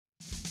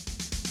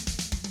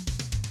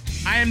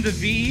I am the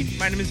V.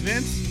 My name is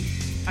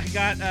Vince. I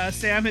got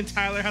Sam and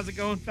Tyler. How's it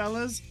going,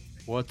 fellas?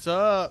 What's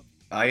up?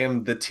 I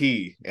am the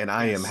T, and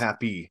I am Yes,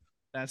 happy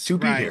that's to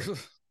be right. here.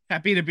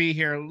 Happy to be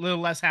here. A little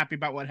less happy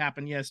about what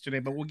happened yesterday,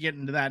 but we'll get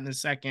into that in a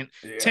second.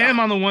 Yeah. Tim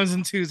on the ones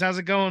and twos. How's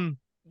it going?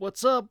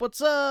 What's up?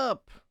 What's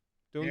up?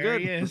 Doing There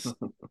he good. is.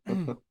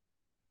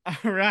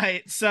 All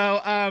right.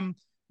 So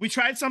we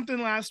tried something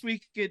last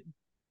week.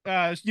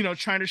 Trying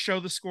to show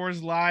the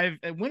scores live.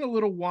 It went a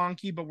little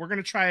wonky, but we're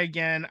gonna try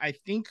again. I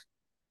think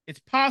it's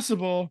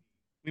possible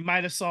we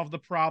might have solved the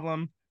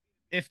problem.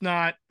 If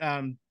not,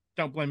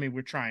 don't blame me.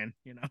 We're trying.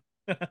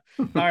 All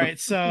right.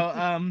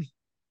 So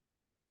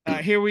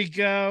here we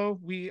go.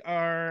 We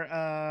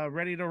are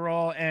ready to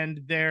roll,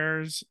 and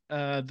there's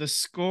the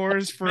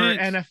scores for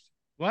Vince, NF.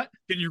 What?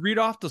 can you read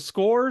off the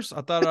scores?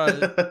 I thought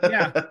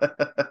Yeah,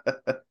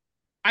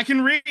 I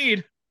can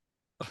read.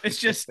 It's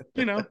just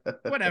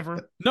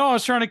whatever. No, I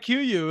was trying to cue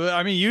you.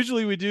 I mean,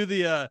 usually we do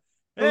the A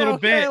hey, little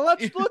okay, bit.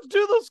 let's do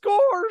the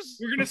scores.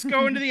 We're gonna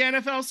go into the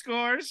NFL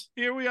scores.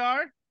 Here we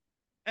are.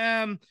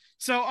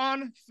 So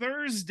on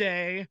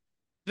Thursday,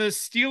 the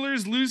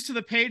Steelers lose to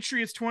the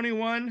Patriots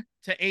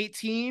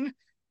 21-18.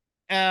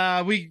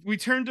 We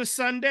turn to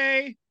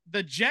Sunday.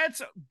 The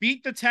Jets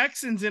beat the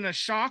Texans in a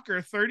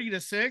shocker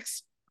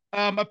 30-6.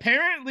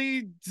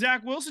 Apparently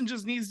Zach Wilson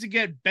just needs to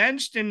get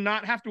benched and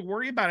not have to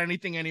worry about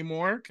anything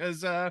anymore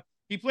because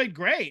he played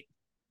great.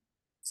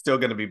 Still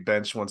going to be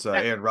benched once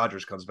Aaron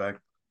Rodgers comes back.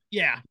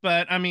 Yeah,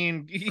 but I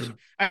mean,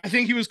 I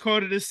think he was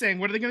quoted as saying,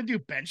 "What are they going to do?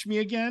 Bench me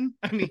again?"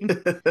 I mean,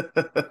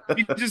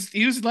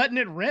 he was letting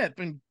it rip,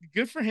 and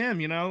good for him.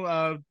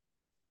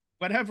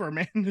 Whatever,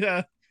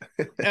 man.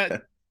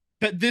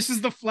 But this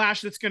is the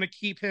flash that's going to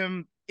keep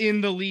him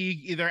in the league,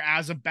 either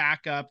as a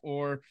backup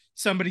or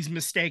somebody's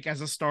mistake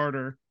as a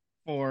starter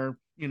for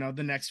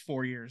the next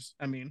 4 years.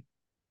 I mean,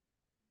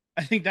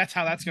 I think that's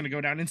how that's going to go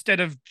down. Instead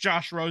of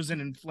Josh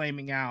Rosen and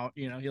flaming out,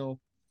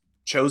 he'll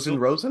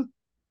Rosen?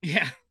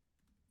 Yeah.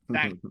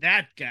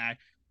 That guy.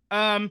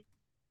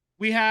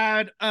 We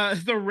had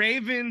the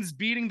Ravens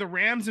beating the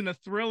Rams in a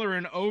thriller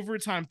in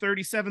overtime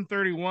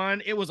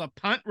 37-31. It was a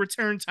punt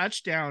return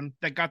touchdown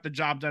that got the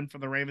job done for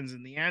the Ravens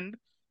in the end.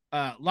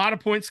 A lot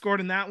of points scored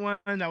in that one.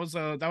 That was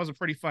a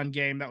pretty fun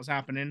game that was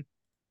happening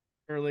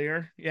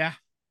earlier. Yeah.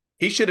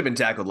 He should have been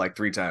tackled like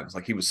 3 times.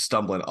 Like he was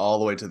stumbling all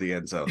the way to the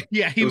end zone.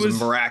 Yeah, he it was was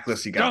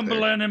miraculous he got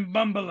Stumbling there. and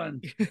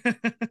bumbling.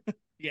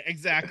 Yeah,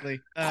 exactly.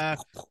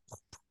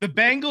 The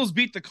Bengals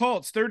beat the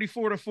Colts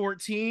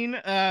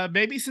 34-14.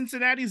 Maybe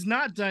Cincinnati's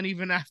not done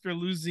even after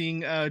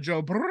losing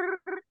Joe Brrr.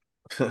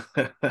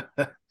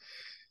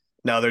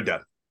 No, they're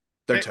done.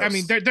 They're toast. I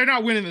mean, they're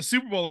not winning the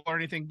Super Bowl or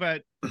anything,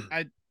 but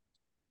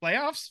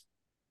playoffs?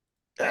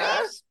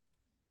 Yeah,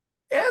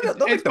 they'll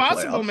It's make the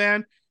possible, playoffs.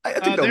 man. I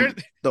think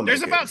There's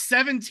make about it.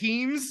 7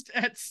 teams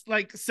at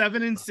like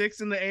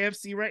 7-6 in the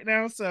AFC right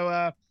now,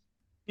 so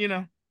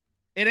it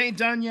ain't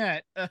done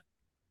yet.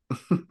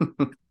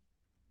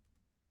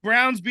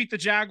 Browns beat the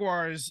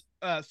Jaguars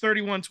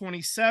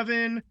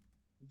 31-27.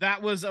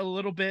 That was a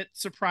little bit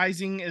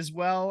surprising as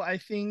well, I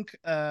think.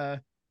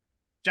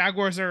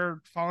 Jaguars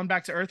are falling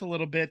back to earth a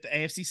little bit. The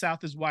AFC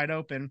South is wide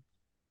open.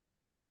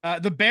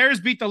 The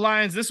Bears beat the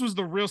Lions. This was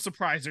the real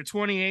surprise. They're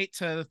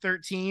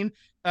 28-13.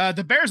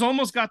 The Bears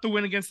almost got the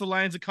win against the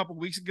Lions a couple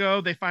weeks ago.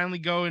 They finally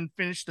go and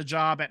finish the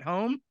job at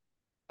home.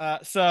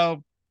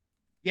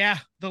 Yeah,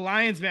 the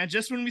Lions, man.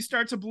 Just when we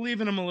start to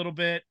believe in them a little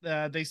bit,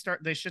 they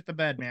shit the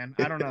bed, man.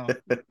 I don't know.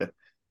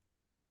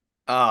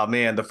 Oh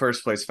man, the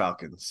first place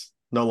Falcons.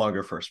 No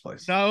longer first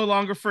place. No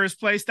longer first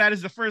place. That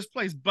is the first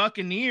place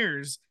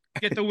Buccaneers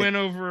get the win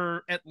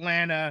over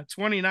Atlanta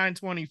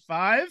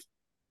 29-25.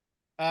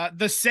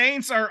 The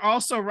Saints are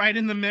also right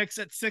in the mix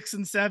at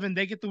 6-7.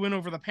 They get the win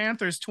over the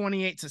Panthers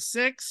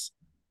 28-6.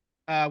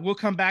 We'll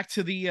come back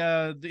to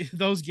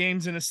those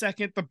games in a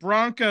second. The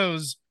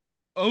Broncos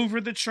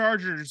over the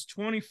Chargers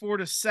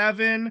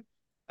 24-7.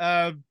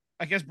 I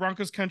guess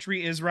Broncos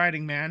country is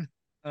riding, man.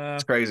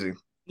 It's crazy.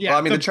 Yeah, well,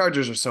 I mean, the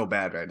Chargers are so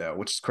bad right now,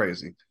 which is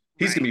crazy.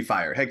 He's right. gonna be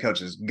fired. Head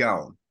coach is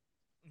gone.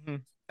 Mm-hmm.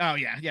 Oh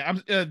yeah.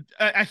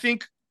 I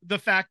think the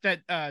fact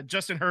that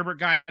Justin Herbert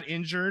got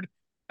injured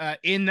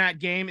in that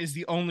game is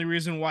the only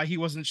reason why he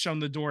wasn't shown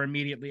the door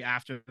immediately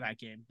after that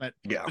game. But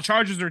yeah, the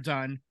Chargers are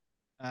done,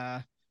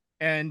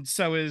 and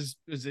so is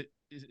it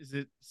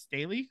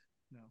Staley?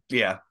 No.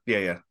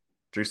 Yeah.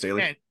 Drew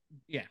Staley. And,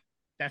 yeah,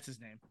 that's his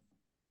name.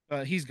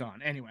 He's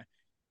gone anyway.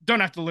 Don't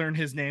have to learn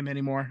his name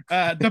anymore.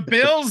 The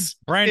Bills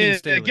Brandon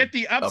Staley. Get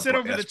the upset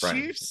over the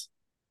Brandon. Chiefs.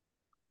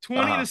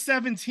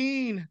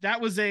 20-17.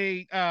 That was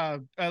a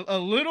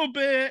little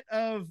bit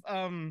of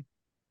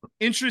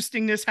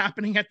interestingness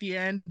happening at the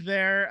end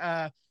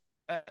there.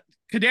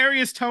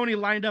 Kadarius Toney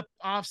lined up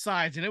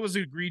offsides, and it was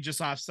egregious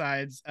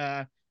offsides.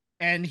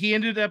 And he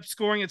ended up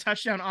scoring a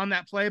touchdown on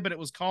that play, but it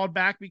was called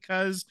back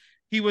because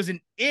he was an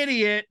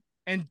idiot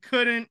and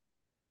couldn't,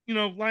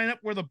 line up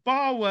where the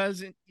ball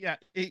was. And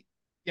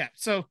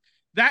so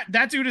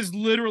that dude has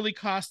literally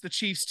cost the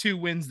Chiefs 2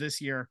 wins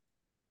this year.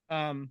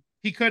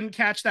 He couldn't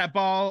catch that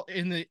ball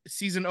in the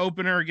season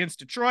opener against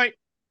Detroit.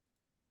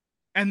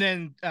 And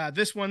then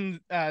this one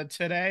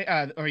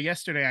today or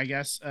yesterday, I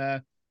guess.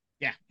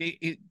 Yeah,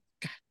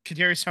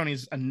 Kadarius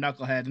Toney's a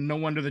knucklehead, and no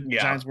wonder the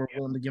Yeah. Giants were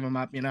willing to give him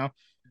up.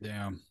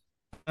 Damn.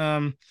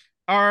 Um,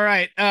 all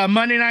right.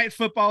 Monday Night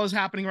Football is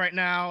happening right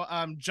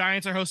now.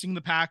 Giants are hosting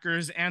the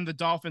Packers, and the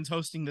Dolphins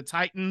hosting the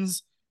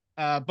Titans.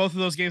 Both of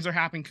those games are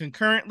happening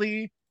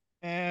concurrently,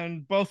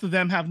 and both of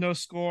them have no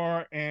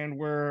score, and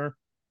we're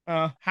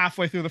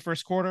halfway through the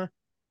first quarter.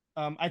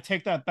 I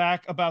take that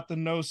back about the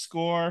no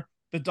score.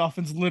 The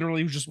Dolphins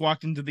literally just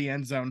walked into the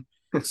end zone.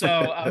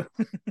 So,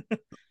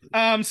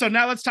 so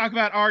now let's talk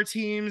about our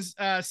teams.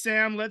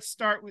 Sam, let's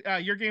start.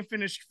 Your game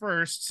finished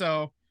first,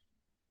 so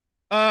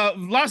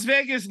Las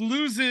Vegas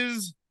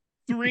loses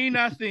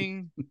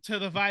 3-0 to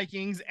the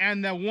Vikings,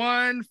 and the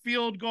one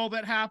field goal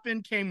that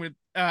happened came with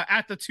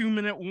at the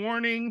 2-minute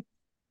warning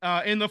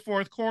in the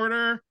fourth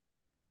quarter.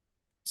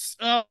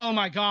 Oh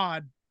my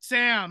God,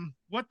 Sam,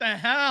 what the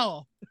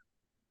hell?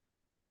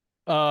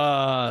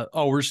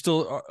 We're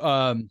still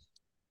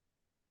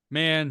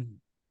man,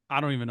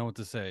 I don't even know what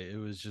to say. It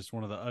was just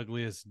one of the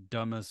ugliest,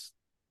 dumbest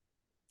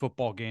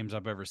football games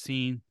I've ever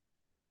seen.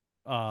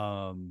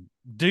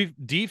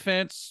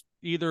 Defense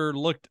either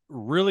looked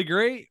really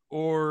great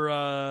or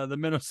the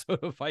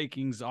Minnesota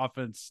Vikings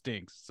offense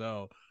stinks.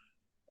 So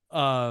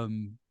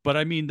but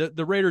I mean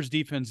the Raiders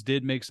defense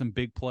did make some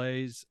big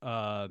plays.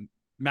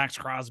 Max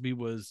Crosby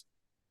was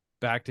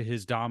back to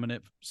his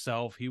dominant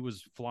self. He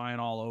was flying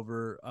all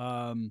over.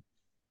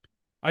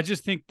 I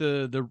just think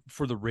the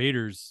for the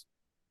Raiders,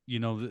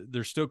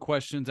 there's still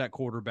questions at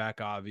quarterback.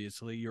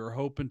 Obviously, you're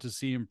hoping to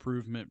see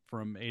improvement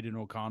from Aiden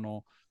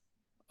O'Connell.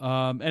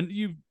 And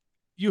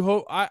you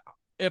hope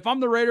if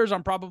I'm the Raiders,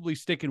 I'm probably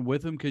sticking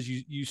with him because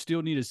you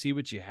still need to see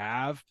what you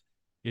have.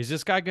 Is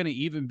this guy going to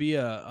even be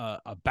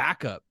a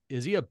backup?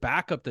 Is he a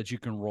backup that you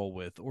can roll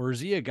with, or is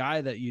he a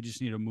guy that you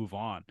just need to move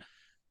on?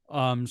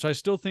 So I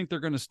still think they're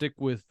going to stick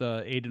with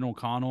Aiden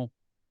O'Connell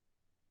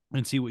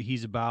and see what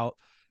he's about.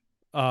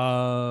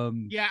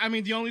 Yeah, I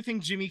mean, the only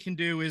thing Jimmy can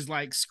do is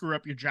like screw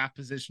up your draft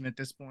position at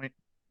this point.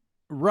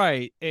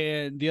 Right.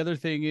 And the other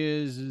thing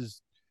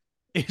is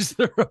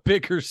there a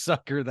bigger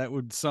sucker that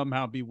would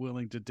somehow be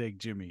willing to take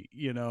Jimmy,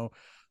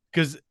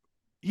 because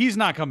he's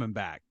not coming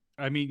back.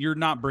 I mean, you're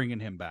not bringing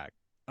him back.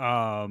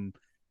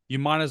 You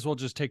might as well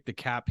just take the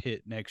cap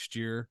hit next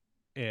year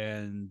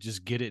and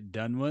just get it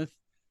done with.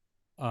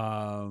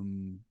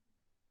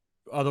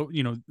 Although,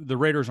 the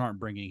Raiders aren't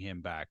bringing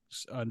him back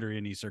under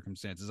any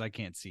circumstances. I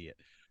can't see it.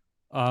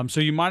 So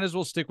you might as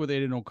well stick with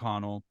Aiden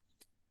O'Connell.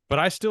 But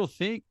I still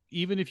think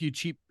even if you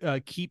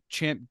keep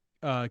Champ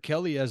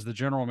Kelly as the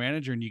general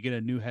manager and you get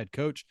a new head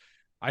coach,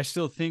 I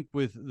still think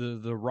with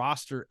the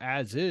roster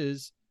as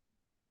is,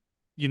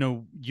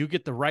 you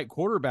get the right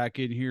quarterback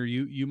in here,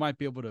 you might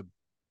be able to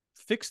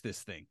fix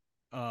this thing,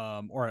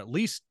 or at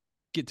least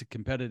get to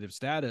competitive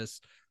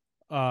status.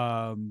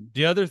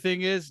 The other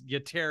thing is you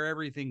tear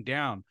everything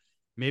down.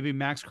 Maybe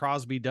Max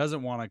Crosby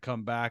doesn't want to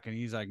come back and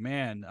he's like,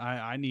 man,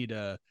 I need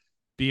to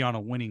be on a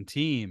winning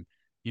team.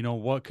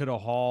 What could a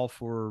haul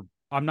for,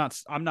 I'm not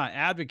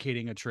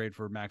advocating a trade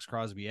for Max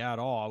Crosby at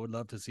all. I would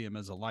love to see him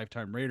as a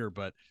lifetime Raider,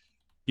 but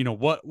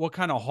what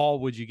kind of haul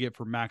would you get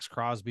for Max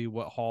Crosby?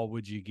 What haul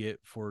would you get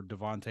for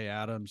Devontae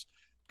Adams?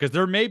 Because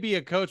there may be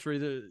a coach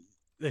where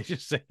they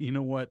just say, you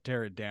know what,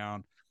 tear it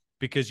down,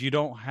 because you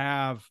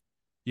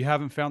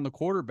haven't found the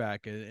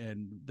quarterback,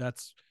 and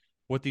that's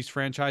what these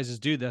franchises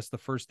do. That's the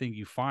first thing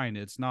you find.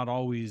 It's not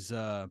always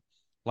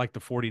like the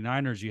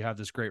 49ers. You have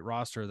this great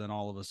roster, then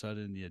all of a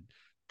sudden you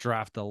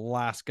draft the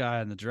last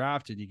guy in the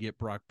draft and you get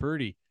Brock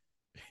Purdy.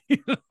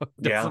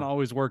 Doesn't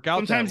always work out.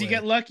 Sometimes you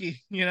get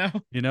lucky, look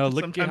at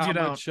Sometimes how you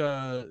don't. much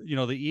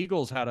the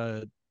Eagles had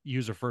to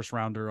use a first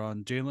rounder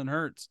on Jalen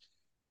Hurts.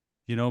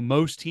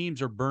 Most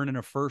teams are burning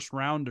a first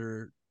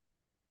rounder,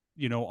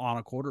 on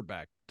a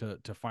quarterback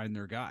to find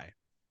their guy.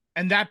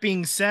 And that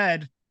being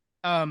said,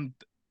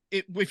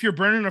 if you're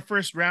burning a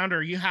first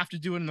rounder, you have to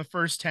do it in the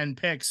first 10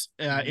 picks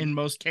in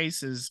most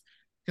cases,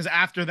 because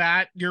after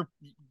that, your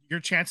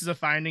chances of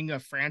finding a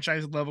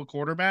franchise level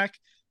quarterback,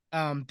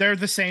 they're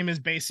the same as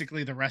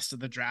basically the rest of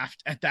the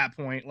draft at that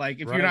point. Like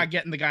if you're not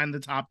getting the guy in the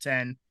top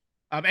 10,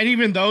 and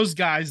even those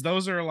guys,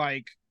 those are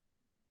like,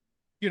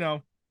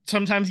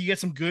 sometimes you get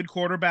some good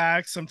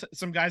quarterbacks,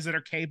 some guys that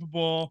are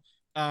capable.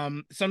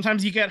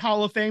 Sometimes you get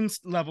Hall of Fame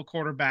level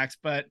quarterbacks,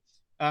 but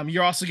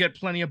you also get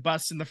plenty of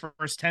busts in the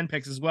first 10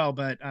 picks as well.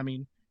 But I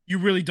mean, you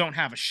really don't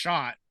have a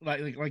shot.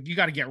 Like you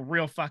got to get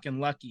real fucking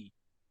lucky.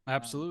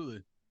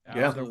 Absolutely.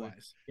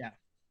 Otherwise, yeah.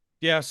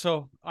 Yeah.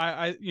 So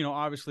I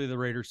obviously the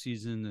Raiders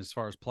season as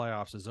far as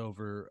playoffs is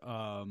over.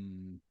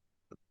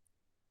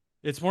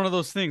 It's one of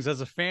those things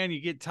as a fan,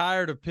 you get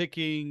tired of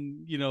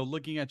picking,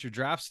 looking at your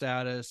draft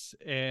status.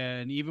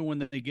 And even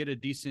when they get a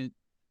decent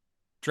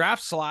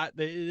draft slot,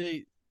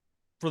 they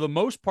for the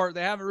most part,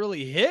 they haven't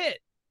really hit.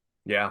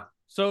 Yeah.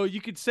 So you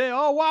could say,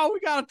 oh, wow, we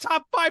got a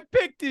top 5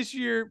 pick this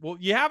year. Well,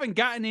 you haven't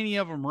gotten any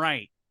of them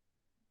right.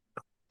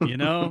 I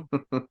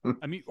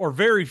mean, or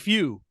very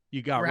few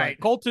you got right.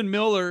 Colton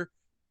Miller,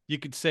 you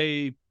could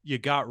say you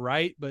got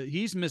right, but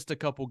he's missed a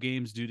couple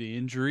games due to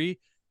injury.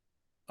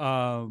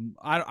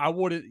 I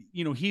wouldn't,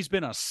 he's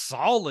been a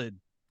solid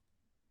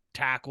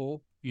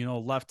tackle,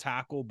 left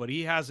tackle, but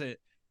he hasn't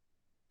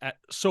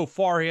so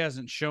far he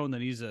hasn't shown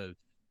that he's a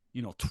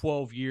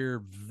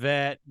 12-year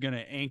vet going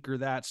to anchor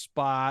that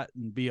spot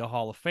and be a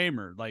Hall of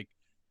Famer. Like,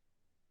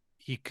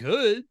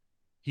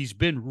 he's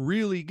been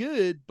really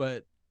good,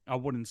 but I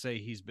wouldn't say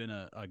he's been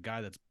a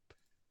guy that's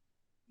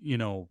you're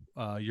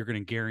going to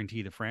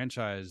guarantee the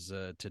franchise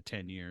to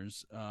 10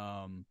 years.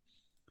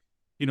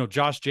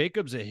 Josh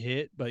Jacobs a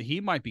hit, but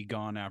he might be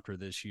gone after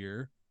this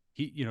year.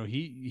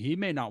 He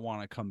may not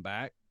want to come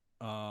back.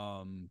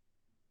 So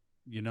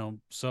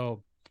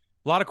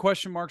a lot of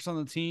question marks on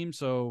the team.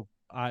 So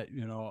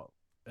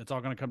it's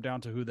all going to come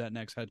down to who that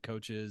next head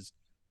coach is.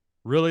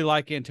 Really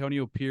like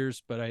Antonio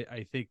Pierce, but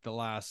I think the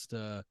last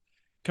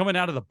coming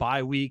out of the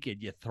bye week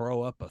and you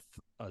throw up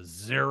a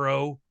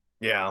 0.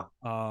 Yeah.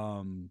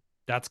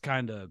 That's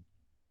kind of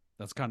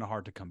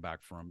hard to come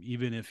back from,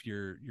 even if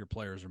your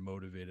players are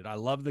motivated. I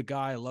love the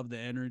guy, I love the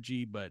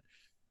energy, but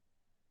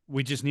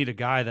we just need a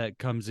guy that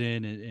comes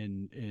in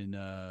and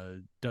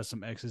does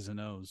some X's and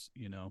O's.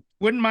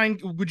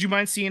 Would you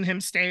mind seeing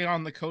him stay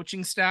on the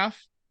coaching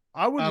staff?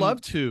 I would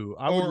love to.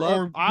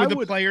 Would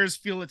the players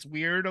feel it's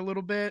weird a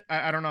little bit?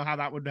 I don't know how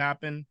that would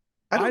happen.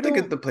 I don't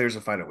think the players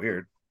would find it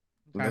weird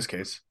in this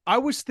case. I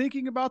was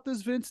thinking about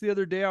this, Vince, the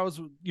other day. I was,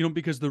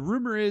 because the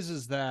rumor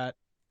is that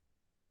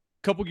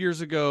a couple years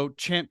ago,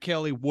 Champ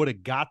Kelly would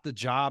have got the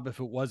job if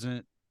it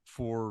wasn't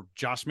for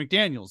Josh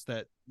McDaniels.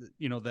 That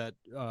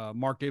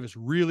Mark Davis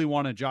really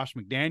wanted Josh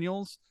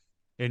McDaniels,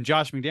 and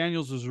Josh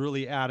McDaniels was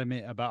really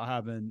adamant about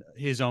having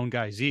his own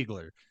guy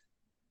Ziegler.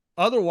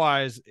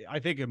 Otherwise, I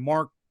think in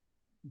Mark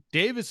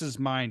Davis's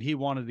mind, he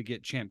wanted to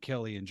get Champ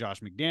Kelly and Josh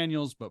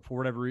McDaniels, but for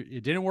whatever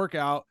it didn't work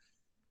out.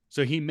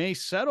 So he may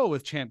settle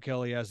with Champ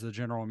Kelly as the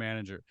general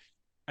manager.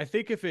 I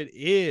think if it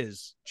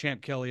is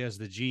Champ Kelly as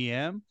the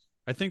GM,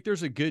 I think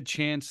there's a good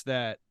chance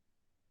that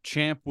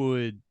Champ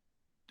would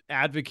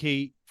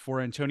advocate for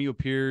Antonio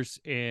Pierce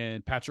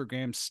and Patrick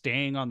Graham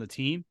staying on the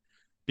team,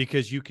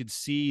 because you could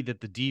see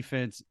that the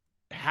defense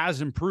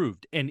has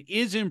improved and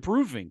is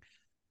improving.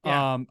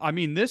 Yeah.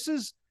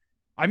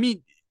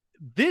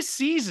 This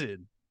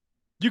season,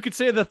 you could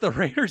say that the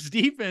Raiders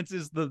defense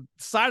is the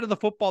side of the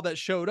football that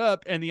showed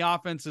up and the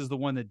offense is the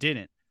one that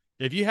didn't.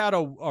 If you had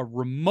a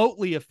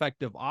remotely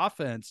effective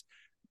offense,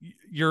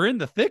 you're in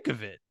the thick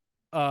of it.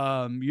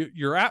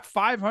 You're at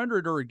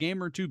 500 or a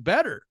game or two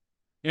better.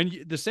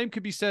 And the same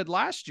could be said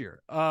last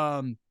year.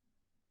 So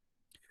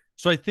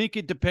I think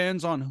it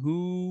depends on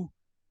who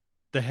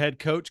the head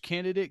coach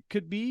candidate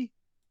could be.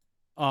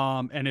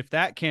 And if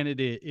that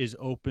candidate is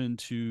open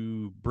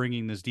to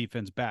bringing this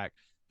defense back.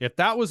 If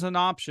that was an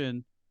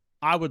option,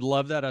 I would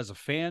love that as a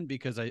fan,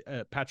 because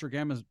Patrick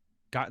Graham has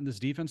gotten this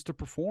defense to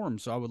perform.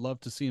 So I would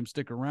love to see him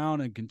stick around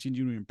and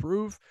continue to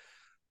improve.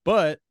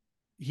 But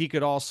he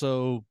could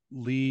also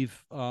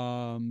leave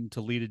to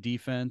lead a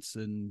defense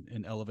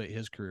and elevate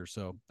his career.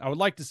 So I would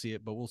like to see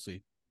it, but we'll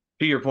see.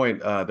 To your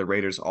point, the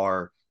Raiders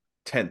are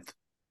 10th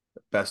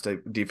best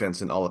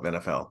defense in all of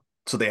NFL.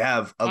 So they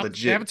have a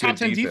legit they have a top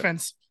 10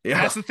 defense.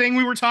 Yeah. That's the thing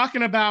we were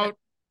talking about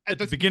at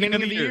the beginning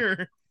of the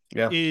year.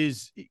 Yeah.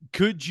 Is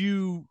could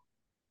you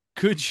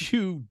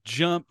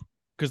jump,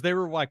 because they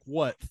were like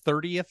what,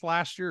 30th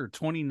last year or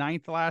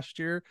 29th last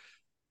year?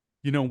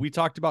 We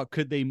talked about,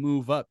 could they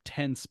move up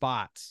 10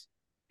 spots?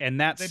 And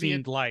that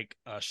seemed like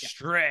a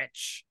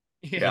stretch.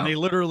 Yeah. And they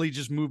literally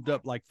just moved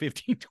up like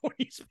 15,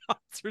 20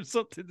 spots or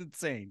something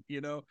insane,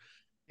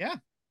 Yeah.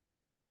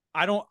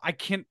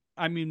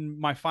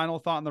 My final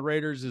thought on the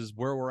Raiders is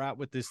where we're at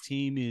with this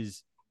team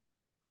is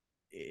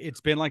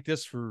it's been like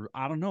this for,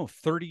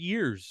 30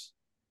 years.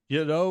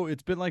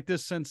 It's been like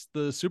this since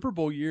the Super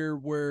Bowl year,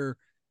 where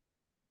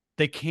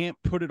they can't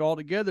put it all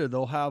together.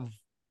 They'll have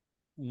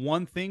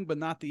one thing, but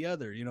not the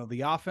other,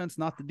 the offense,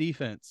 not the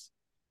defense.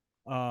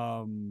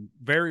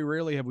 Very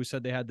rarely have we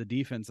said they had the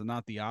defense and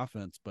not the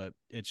offense, but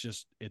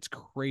it's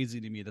crazy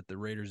to me that the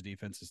Raiders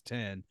defense is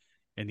 10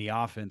 and the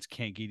offense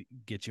can't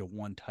get you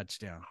one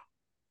touchdown.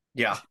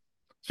 Yeah.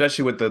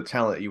 Especially with the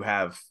talent that you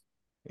have,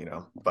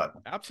 but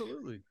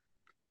absolutely.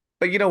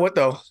 But you know what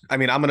though? I'm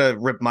gonna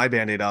rip my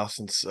Band-Aid off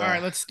since all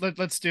right,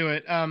 let's do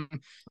it.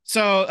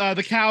 So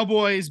the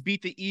Cowboys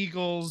beat the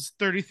Eagles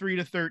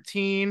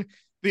 33-13.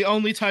 The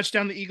only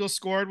touchdown the Eagles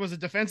scored was a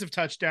defensive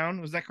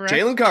touchdown. Was that correct?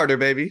 Jalen Carter,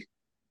 baby.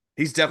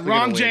 He's definitely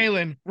wrong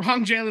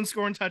Jalen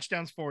scoring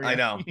touchdowns for you. I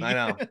know.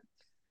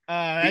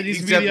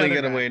 He's definitely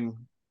gonna win,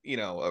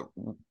 a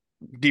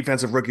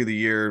defensive rookie of the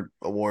year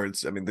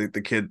awards.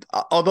 The kid,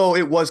 although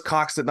it was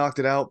Cox that knocked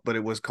it out, but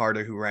it was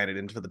Carter who ran it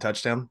into the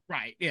touchdown.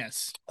 Right.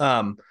 Yes.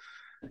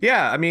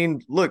 Yeah,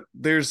 look,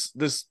 there's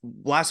this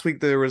last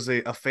week there was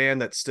a fan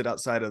that stood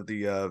outside of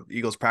the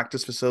Eagles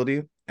practice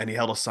facility and he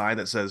held a sign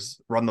that says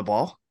 "Run the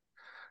ball."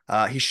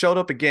 He showed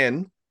up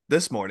again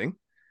this morning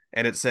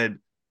and it said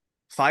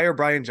 "Fire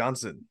Brian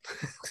Johnson."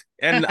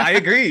 And I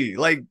agree.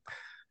 Like,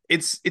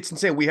 it's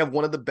insane. We have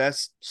one of the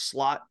best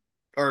slot,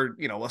 or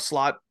a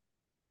slot,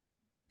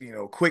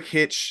 quick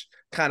hitch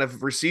kind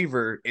of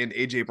receiver in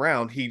AJ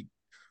Brown. He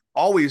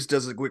always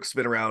does a quick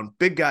spin around,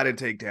 big guy to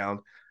take down.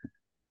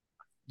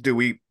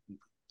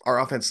 Our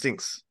offense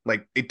stinks.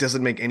 Like, it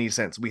doesn't make any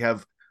sense. We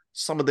have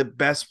some of the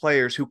best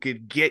players who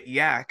could get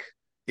yak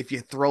if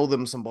you throw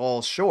them some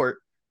balls short,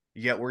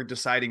 yet we're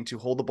deciding to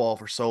hold the ball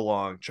for so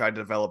long, try to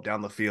develop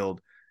down the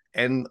field.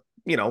 And,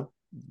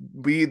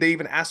 they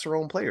even asked their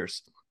own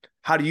players,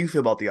 how do you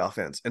feel about the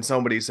offense? And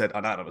somebody said,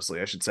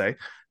 anonymously, I should say,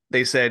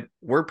 they said,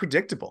 we're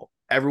predictable.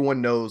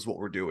 Everyone knows what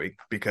we're doing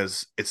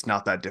because it's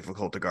not that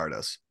difficult to guard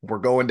us. We're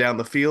going down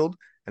the field,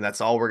 and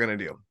that's all we're going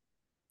to do.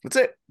 That's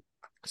it.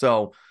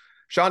 So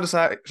Sean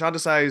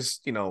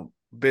Desai's,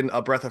 been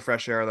a breath of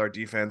fresh air with our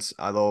defense,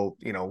 although,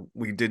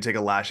 we did take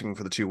a lashing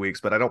for the 2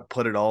 weeks, but I don't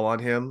put it all on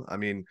him. I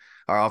mean,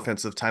 our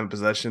offensive time of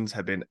possessions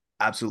have been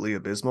absolutely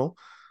abysmal.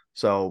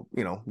 So,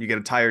 you get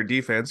a tired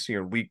defense,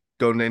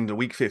 going into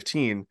week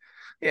 15.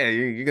 Yeah,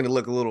 you're going to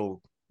look a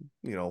little,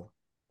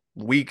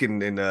 weak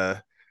and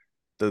the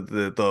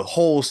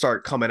holes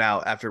start coming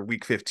out after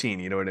week 15.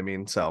 You know what I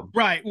mean? So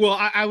right. Well,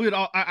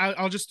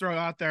 I'll just throw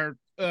out there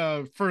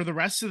for the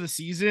rest of the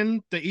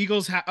season, the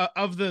Eagles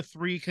of the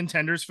three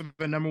contenders for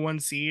the number one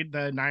seed,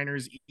 the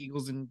Niners,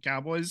 Eagles, and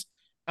Cowboys.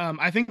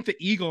 I think the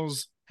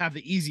Eagles have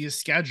the easiest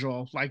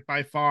schedule, like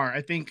by far.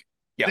 I think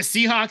the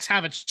Seahawks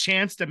have a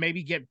chance to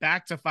maybe get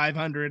back to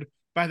 500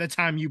 by the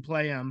time you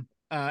play them.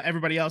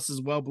 Everybody else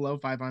is well below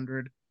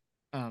 500.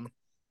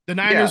 The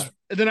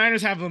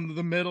Niners have the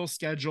middle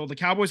schedule. The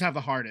Cowboys have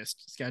the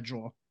hardest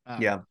schedule.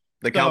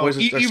 The Cowboys.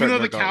 Even though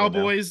the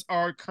Cowboys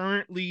are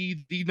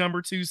currently the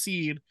number 2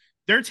 seed,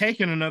 they're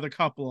taking another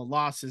couple of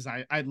losses.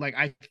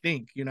 I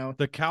think.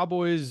 The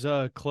Cowboys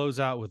close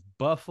out with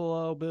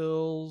Buffalo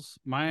Bills,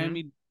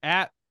 Miami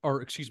at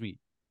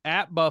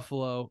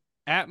Buffalo,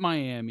 at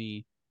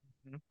Miami,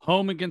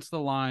 home against the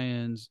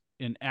Lions,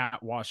 and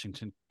at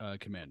Washington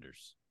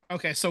Commanders.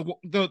 Okay, so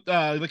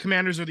the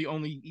Commanders are the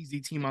only easy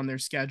team on their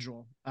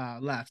schedule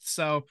left.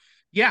 So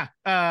yeah,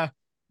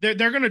 they're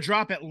going to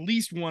drop at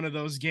least one of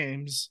those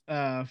games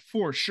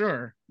for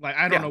sure. Like,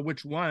 I don't know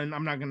which one.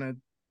 I'm not going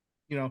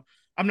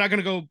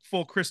to go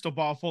full crystal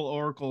ball, full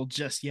oracle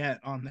just yet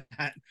on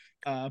that.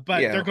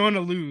 But they're going to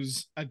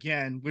lose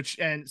again,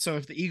 so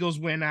if the Eagles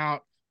win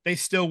out, they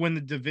still win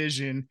the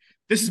division.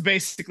 This is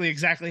basically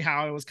exactly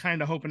how I was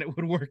kind of hoping it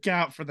would work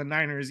out for the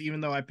Niners,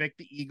 even though I picked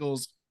the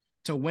Eagles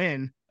to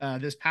win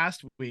this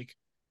past week,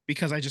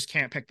 because I just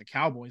can't pick the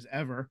Cowboys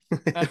ever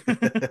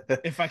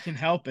if I can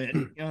help it.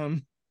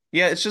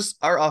 It's just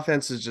our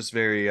offense is just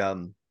very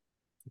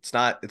it's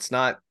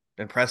not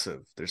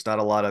impressive. There's not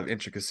a lot of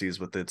intricacies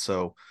with it.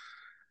 So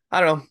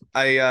I don't know.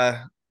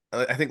 I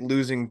think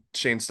losing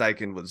Shane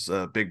Steichen was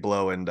a big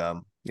blow, and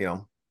I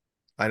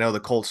know the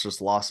Colts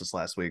just lost this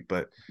last week,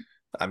 but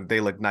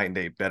they look night and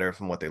day better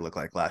from what they looked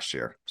like last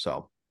year.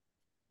 So.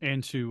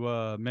 And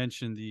to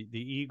mention the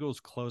Eagles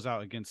close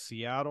out against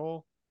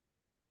Seattle,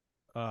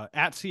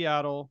 at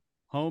Seattle,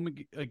 home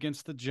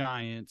against the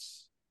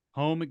Giants,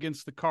 home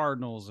against the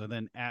Cardinals, and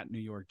then at New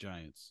York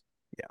Giants.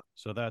 Yeah.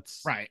 So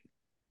that's right.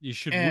 You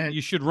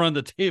should run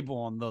the table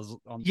on those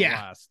on the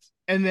last.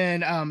 And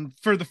then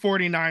for the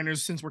 49ers,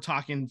 since we're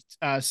talking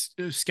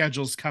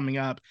schedules coming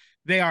up,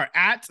 they are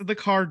at the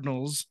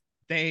Cardinals,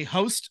 they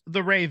host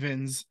the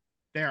Ravens,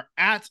 they're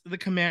at the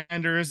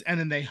Commanders, and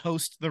then they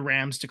host the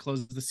Rams to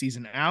close the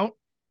season out.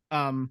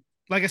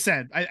 Like I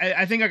said,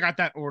 I think I got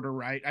that order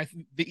right.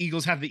 The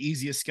Eagles have the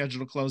easiest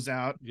schedule to close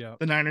out. Yeah.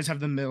 The Niners have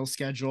the middle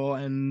schedule,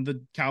 and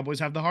the Cowboys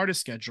have the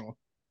hardest schedule.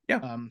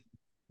 Yeah.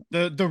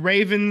 The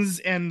Ravens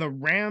and the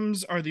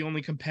Rams are the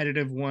only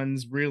competitive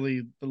ones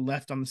really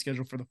left on the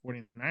schedule for the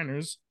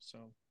 49ers.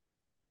 So.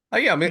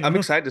 I'm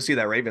excited to see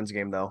that Ravens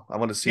game, though. I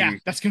want to see. Yeah,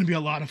 that's going to be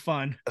a lot of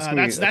fun.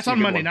 That's on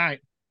Monday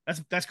night.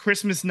 That's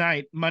Christmas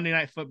night, Monday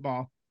Night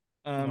Football.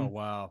 Oh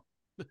wow.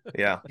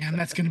 Yeah, and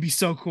that's going to be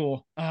so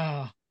cool.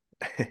 I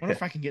wonder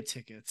if I can get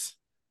tickets.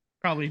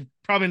 Probably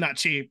not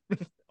cheap.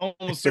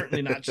 Almost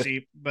certainly not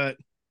cheap, but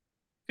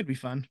could be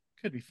fun.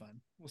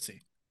 We'll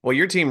see. Well,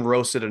 your team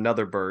roasted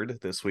another bird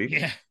this week.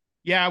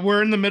 Yeah,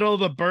 we're in the middle of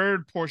the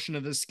bird portion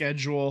of the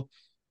schedule.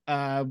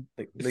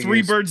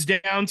 3 birds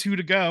down, 2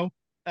 to go.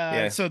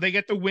 So they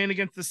get the win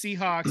against the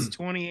Seahawks,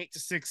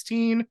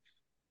 28-16.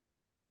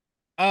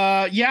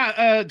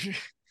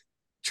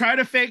 Try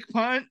to fake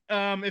punt.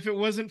 If it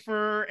wasn't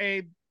for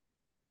a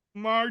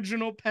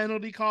marginal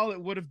penalty call,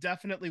 it would have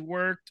definitely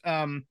worked.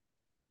 It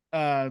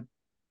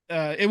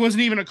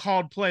wasn't even a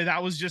called play.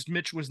 That was just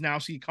Mitch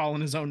Wisnowski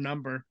calling his own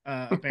number,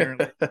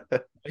 apparently.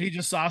 He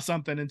just saw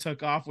something and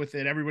took off with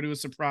it. Everybody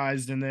was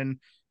surprised. And then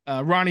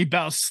Ronnie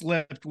Bell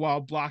slipped while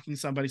blocking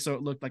somebody, so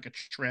it looked like a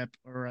trip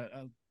or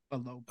a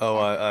low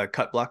block. A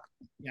cut block?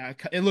 Yeah,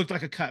 it looked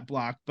like a cut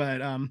block.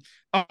 But on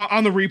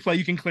the replay,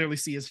 you can clearly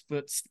see his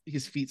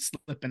feet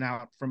slipping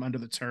out from under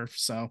the turf.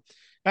 So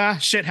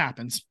shit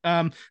happens.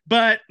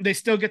 But they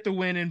still get the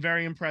win in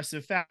very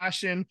impressive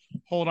fashion.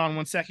 Hold on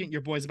one second. Your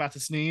boy's about to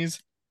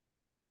sneeze.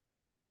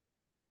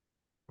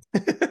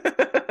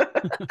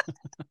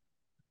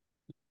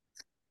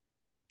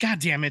 God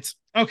damn it.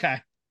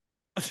 Okay.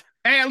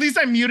 Hey, at least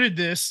I muted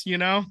this,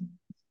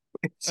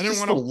 It's I didn't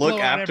just want the to look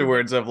blow out everybody.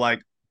 afterwards of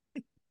like,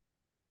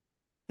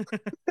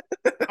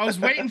 I was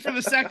waiting for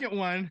the second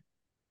one,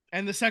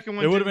 and the second It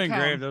one would have didn't been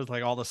great if come. there was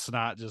like all the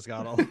snot just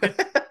got all.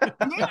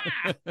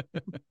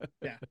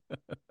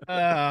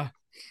 Yeah.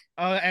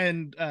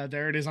 And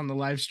there it is on the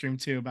live stream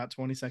too, about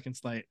 20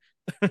 seconds late.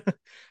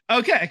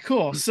 Okay,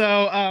 cool.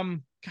 So,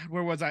 God,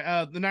 where was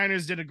I? The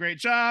Niners did a great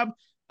job.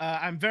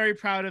 I'm very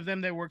proud of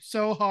them. They worked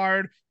so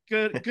hard.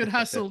 Good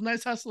hustle.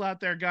 Nice hustle out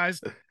there, guys.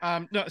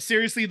 No,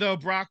 seriously though,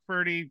 Brock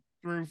Purdy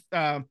through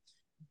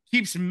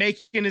keeps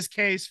making his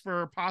case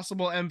for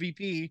possible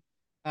MVP.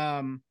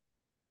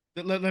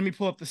 Let me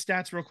pull up the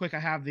stats real quick. I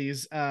have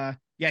these. Yeah,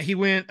 he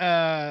went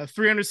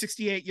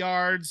 368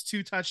 yards,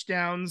 2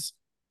 touchdowns.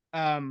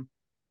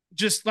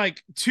 Just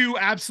like 2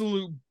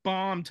 absolute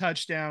bomb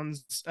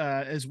touchdowns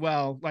as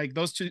well. Like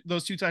those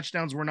two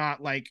touchdowns were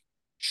not like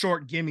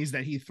short gimmies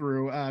that he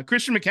threw.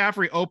 Christian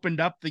McCaffrey opened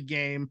up the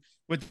game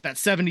with that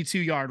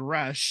 72-yard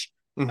rush.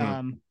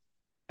 Mhm.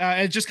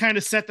 It just kind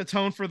of set the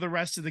tone for the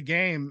rest of the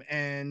game,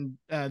 and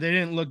they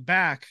didn't look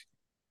back.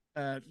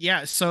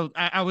 Yeah, so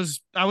I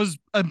was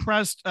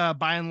impressed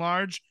by and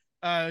large.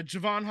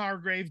 Javon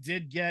Hargrave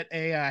did get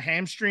a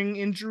hamstring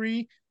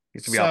injury,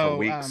 He's gonna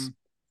be out for so weeks.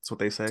 That's what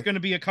they say. it's going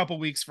to be a couple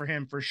weeks for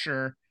him for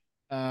sure.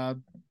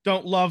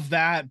 Don't love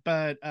that,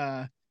 but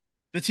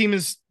the team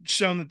has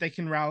shown that they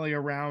can rally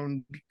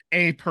around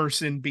a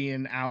person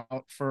being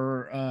out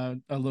for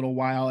a little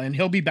while, and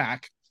he'll be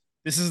back.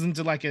 This isn't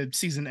like a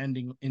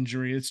season-ending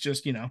injury. It's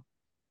just,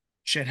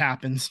 shit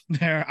happens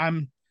there.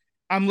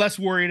 I'm less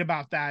worried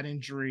about that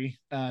injury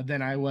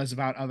than I was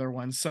about other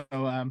ones. So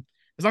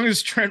as long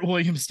as Trent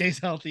Williams stays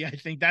healthy, I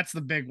think that's the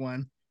big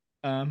one.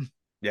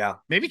 Yeah.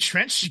 Maybe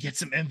Trent should get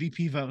some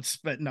MVP votes,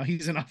 but no,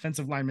 he's an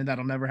offensive lineman.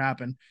 That'll never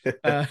happen.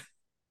 Well,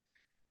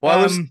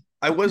 Um,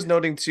 I was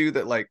noting too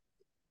that like,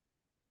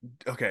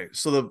 okay,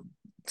 so the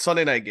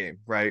Sunday night game,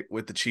 right,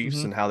 with the Chiefs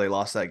Mhm. and how they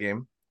lost that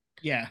game,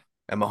 yeah,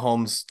 and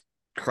Mahomes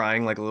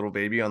crying like a little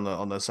baby on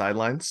the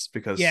sidelines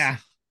because yeah.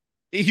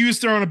 He was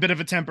throwing a bit of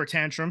a temper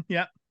tantrum.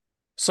 Yeah.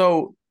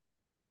 so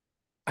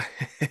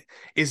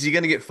is he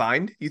gonna get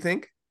fined, you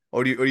think?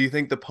 Or do you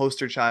think the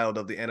poster child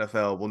of the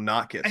NFL will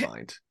not get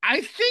fined?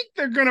 I think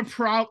they're gonna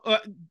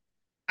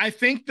I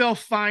think they'll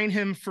fine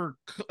him for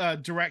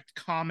direct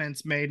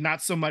comments made,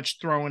 not so much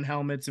throwing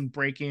helmets and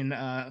breaking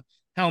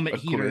helmet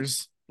Equipment.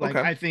 heaters. Like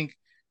Okay.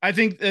 I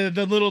think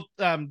the little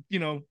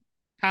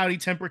pouty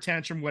temper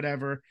tantrum,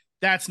 whatever.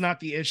 That's not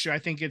the issue. I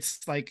think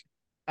it's like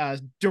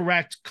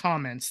direct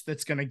comments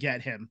that's gonna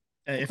get him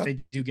if Okay.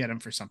 they do get him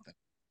for something.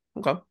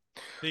 Okay.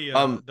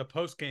 The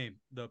post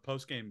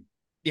game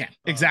Yeah,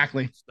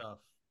 exactly. stuff.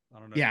 I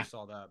don't know Yeah. if you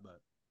saw that,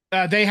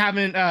 but They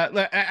haven't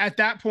at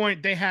that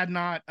point they had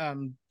not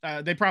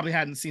they probably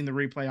hadn't seen the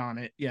replay on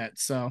it yet,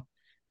 so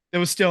it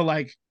was still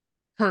like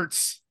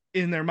hurts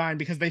in their mind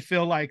because they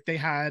feel like they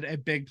had a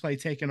big play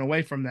taken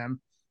away from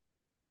them,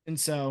 and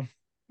so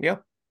Yeah.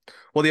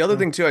 Well, the other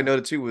thing too I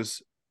noted too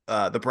was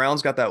the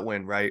Browns got that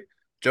win, right?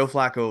 Joe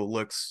Flacco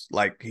looks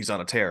like he's on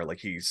a tear, like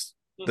he's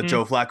the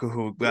Joe Flacco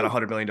who got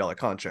 $100 million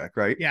contract,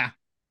 right? yeah.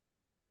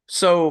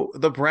 So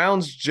the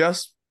Browns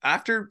just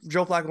after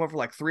Joe Flacco went for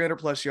like 300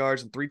 plus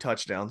yards and 3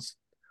 touchdowns,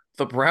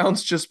 the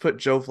Browns just put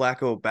Joe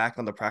Flacco back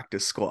on the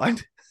practice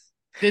squad.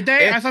 Did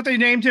they? And, I thought they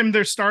named him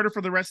their starter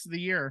for the rest of the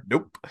year.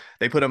 nope.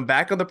 They put him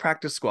back on the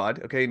practice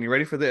squad. Okay, and you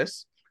ready for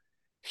this?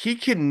 He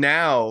can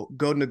now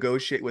go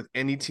negotiate with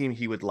any team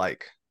he would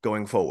like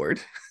going forward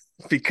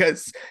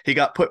because he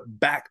got put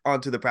back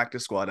onto the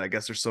practice squad. I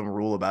guess there's some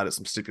rule about it,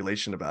 some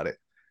stipulation about it.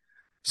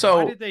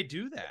 So why did they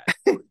do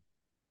that?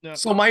 No.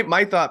 So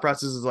my thought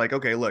process is like,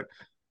 okay, look,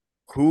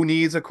 who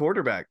needs a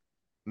quarterback?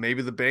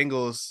 Maybe the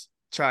Bengals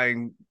try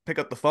and pick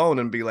up the phone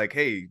and be like,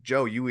 hey,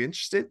 Joe, you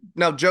interested?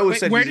 Now, Joe Wait,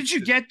 said where did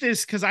you get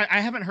this? Because I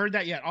haven't heard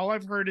that yet. All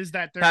I've heard is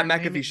that they're Pat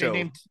McAfee show,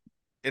 named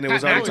and it Pat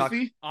was already McAfee?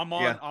 talking. I'm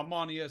on Yeah. I'm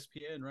on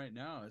ESPN right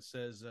now. It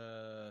says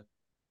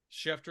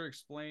Schefter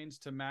explains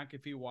to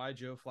McAfee why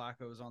Joe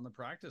Flacco is on the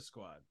practice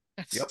squad.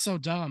 That's so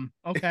dumb.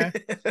 Okay.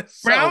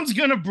 So- Brown's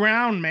gonna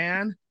Brown,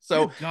 man.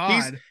 So Good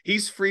God.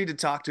 he's free to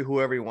talk to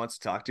whoever he wants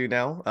to talk to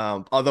now.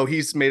 Although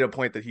he's made a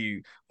point that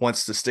he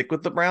wants to stick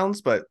with the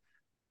Browns, but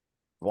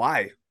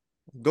why?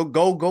 Go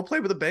play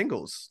with the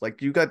Bengals.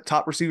 Like you got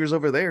top receivers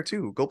over there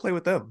too. Go play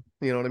with them.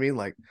 You know what I mean?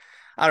 Like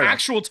I don't know.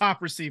 Actual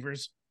top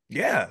receivers.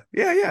 Yeah.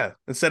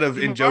 Instead of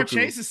Jamar Njoku.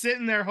 Chase is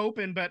sitting there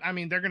hoping, but I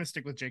mean they're gonna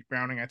stick with Jake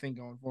Browning, I think,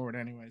 going forward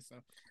anyway. So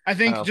I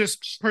think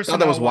just personnel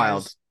thought that was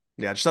wild.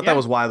 Yeah, just thought that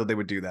was wild that they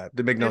would do that.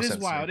 It make no sense. It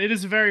is wild. It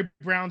is a very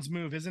Browns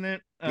move, isn't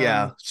it?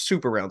 Yeah,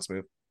 super Browns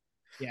move.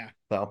 Yeah.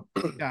 So,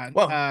 God.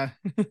 well,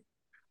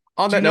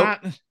 on that note,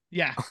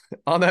 yeah.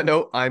 On that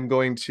note, I'm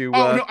going to.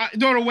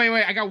 No,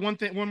 wait. I got one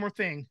more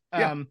thing.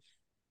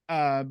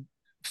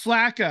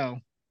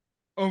 Flacco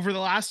over the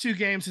last 2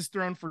 games has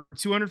thrown for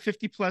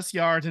 250 plus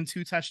yards and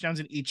 2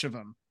 touchdowns in each of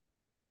them.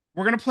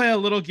 We're gonna play a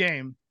little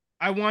game.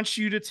 I want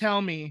you to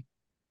tell me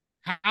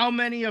how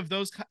many of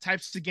those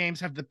types of games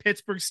have the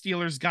Pittsburgh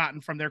Steelers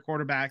gotten from their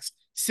quarterbacks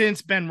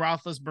since Ben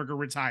Roethlisberger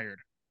retired?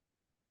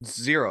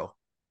 0.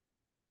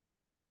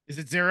 Is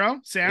it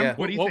 0? Sam, Yeah.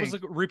 what do you What think?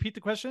 was repeat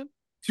the question?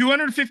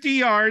 250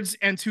 yards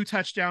and 2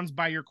 touchdowns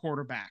by your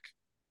quarterback.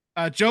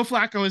 Joe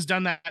Flacco has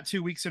done that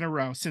 2 weeks in a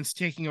row since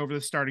taking over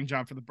the starting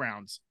job for the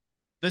Browns.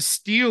 The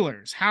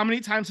Steelers, how many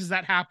times has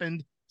that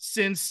happened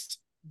since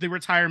the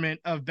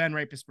retirement of Ben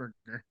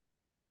Roethlisberger?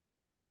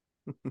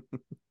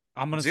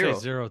 I'm gonna say 0.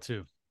 0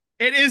 too.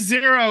 It is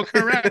 0.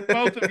 Correct.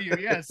 Both of you.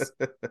 Yes.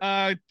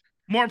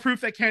 More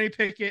proof that Kenny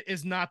Pickett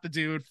is not the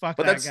dude. Fuck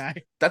But that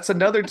guy. that's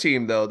another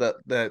team though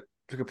that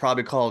could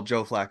probably call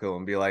Joe Flacco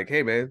and be like,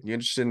 "Hey man, you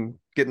interested in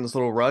getting this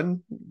little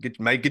run?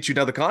 Might get you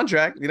another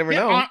contract. You never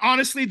know."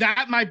 Honestly,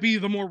 that might be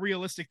the more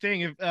realistic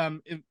thing.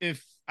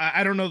 If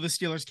I don't know the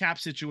Steelers cap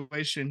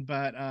situation,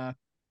 but I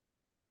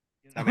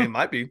mean, it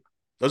might be.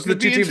 Those are the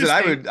could two be teams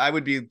that interesting. I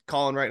would be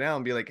calling right now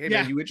and be like, "Hey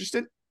man, Yeah. you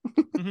interested?"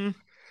 Mhm.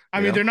 I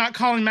You mean, know? they're not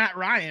calling Matt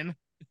Ryan.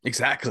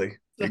 Exactly.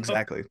 So,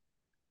 Exactly.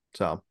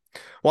 So,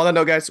 well, then,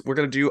 no, guys, we're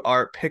gonna do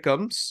our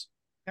pick'ems,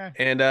 okay.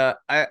 and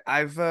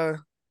I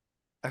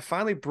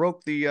finally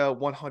broke the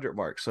 100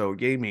 mark. So,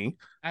 yay me.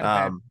 Out of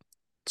bed. Um,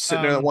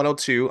 sitting there at Um,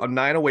 102. I'm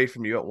 9 away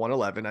from you at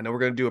 111. I know we're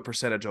gonna do a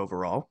percentage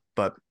overall,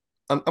 but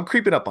I'm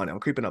creeping up on you. I'm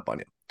creeping up on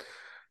you.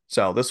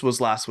 So this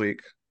was last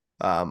week.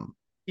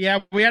 yeah,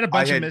 we had a I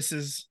bunch of had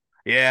misses.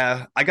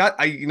 Yeah, I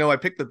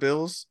picked the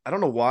Bills. I don't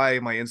know why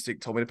my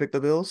instinct told me to pick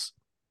the Bills,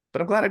 but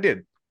I'm glad I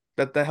did.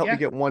 That helped me Yeah.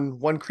 get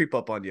one creep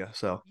up on you.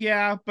 So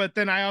Yeah, but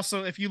then I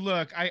also, if you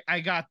look, I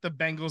got the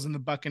Bengals and the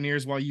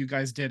Buccaneers while you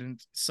guys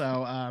didn't. So,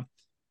 you know,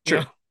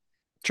 true,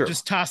 true.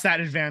 just toss that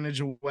advantage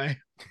away.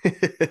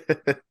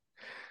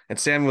 And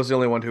Sam was the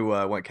only one who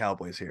went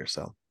Cowboys here.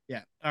 So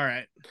Yeah. All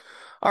right.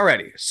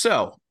 alrighty.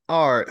 So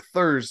our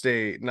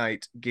Thursday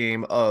night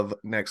game of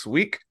next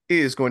week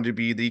is going to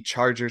be the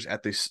Chargers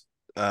at the.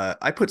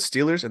 I put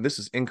Steelers, and this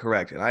is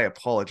incorrect, and I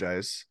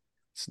apologize.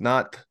 It's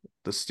not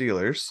the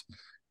Steelers.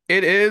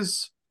 It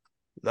is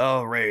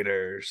the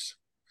Raiders.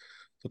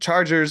 The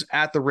Chargers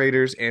at the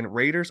Raiders, and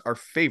Raiders are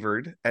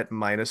favored at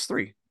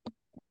 -3.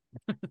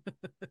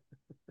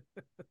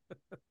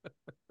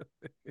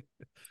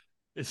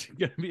 It's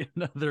gonna be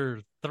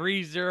another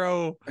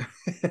 3-0.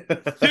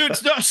 Dude,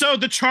 so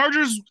the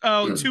Chargers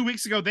 2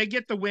 weeks ago, they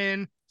get the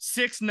win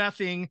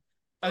 6-0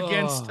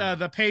 against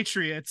the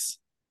Patriots.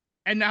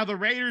 And now the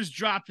Raiders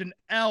dropped an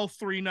L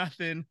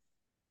 3-0.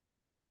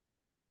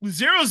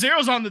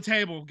 0-0's on the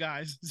table,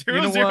 guys.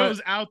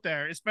 0-0's out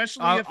there,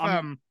 especially if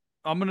I'm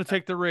gonna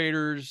take the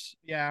Raiders,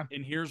 yeah.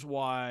 and here's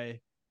why.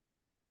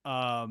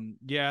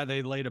 Yeah,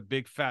 they laid a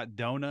big fat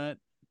donut,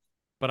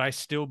 but I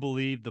still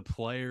believe the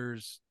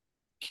players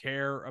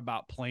care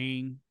about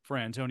playing for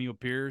Antonio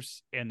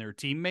Pierce and their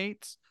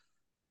teammates,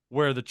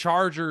 where the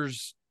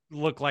Chargers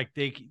look like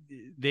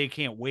they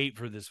can't wait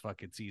for this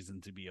fucking season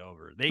to be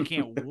over. They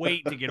can't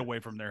wait to get away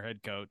from their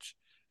head coach.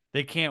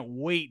 They can't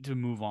wait to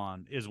move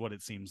on, is what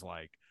it seems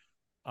like.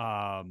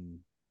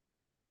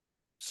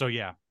 So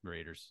yeah,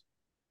 Raiders.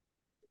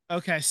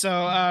 Okay,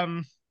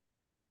 so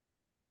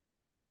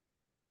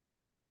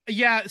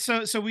yeah,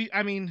 so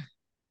I mean,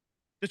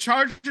 the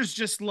Chargers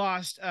just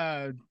lost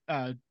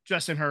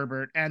Justin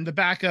Herbert, and the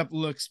backup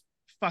looks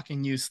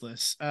fucking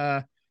useless.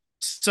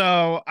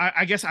 So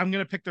I guess I'm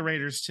gonna pick the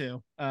Raiders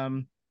too.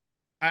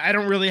 I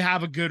don't really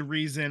have a good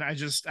reason. I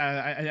just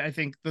I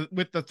think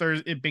with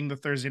the it being the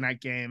Thursday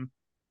night game,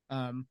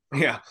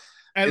 Yeah.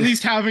 at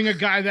least having a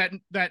guy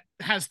that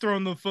has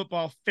thrown the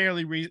football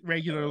fairly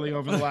regularly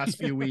over the last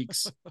few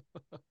weeks.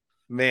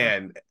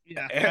 Man,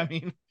 Yeah, I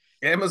mean,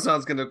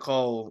 Amazon's gonna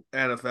call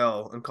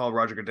NFL and call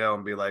Roger Goodell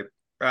and be like,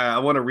 I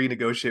want to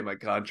renegotiate my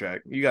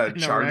contract. You got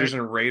know, Chargers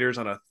right? and Raiders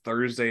on a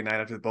Thursday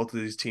night after both of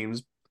these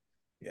teams.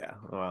 Yeah,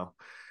 well,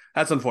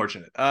 that's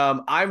unfortunate.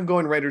 I'm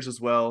going Raiders as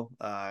well.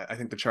 I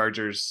think the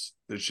Chargers,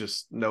 there's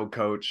just no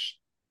coach,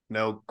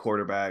 no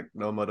quarterback,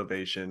 no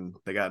motivation.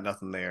 They got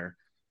nothing there.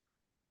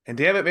 And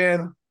damn it,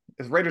 man,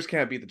 if Raiders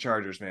can't beat the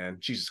Chargers, man,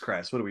 Jesus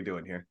Christ, what are we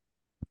doing here?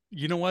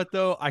 You know what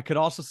though? I could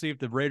also see if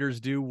the Raiders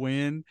do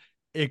win,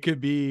 it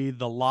could be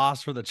the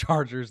loss for the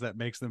Chargers that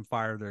makes them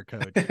fire their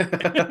coach.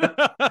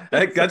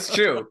 That's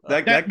true.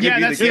 That could be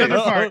that's the the other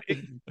case. part.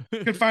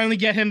 It could finally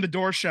get him the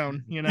door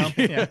shown, you know.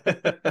 Yeah.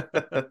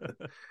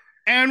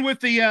 And with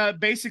the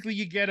basically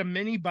you get a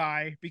mini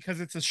buy because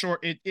it's a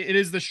short. It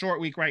is the short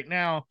week right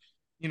now.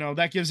 You know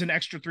that gives an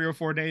extra 3 or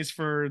 4 days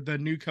for the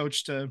new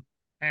coach to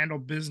handle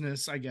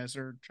business, I guess,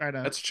 or try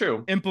to That's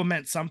true.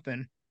 implement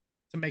something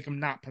to make him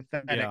not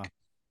pathetic. Yeah.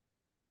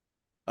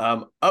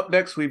 Up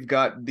next, we've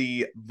got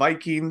the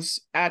Vikings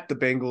at the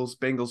Bengals.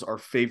 Bengals are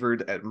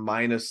favored at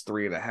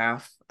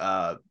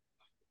 -3.5.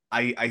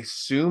 I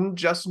assume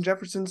Justin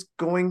Jefferson's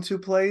going to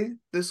play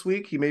this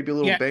week. He may be a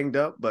little banged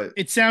up, but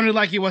it sounded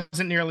like he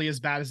wasn't nearly as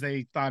bad as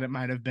they thought it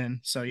might have been.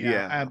 So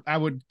yeah. I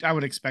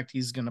would expect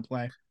he's going to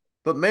play.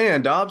 But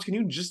man, Dobbs, can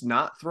you just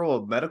not throw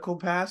a medical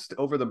pass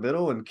over the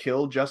middle and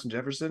kill Justin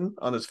Jefferson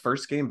on his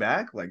first game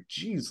back? Like,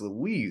 geez,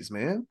 Louise,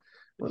 man,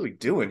 what are we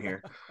doing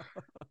here?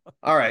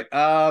 All right,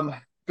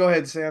 go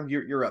ahead, Sam.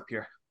 You're up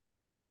here.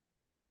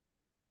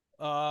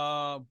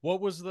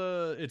 What was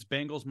it's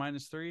Bengals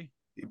 -3?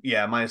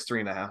 Yeah,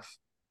 -3.5.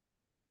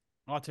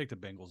 I'll take the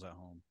Bengals at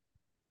home.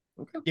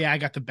 Okay. Yeah, I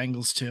got the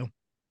Bengals too.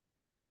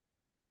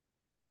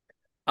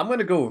 I'm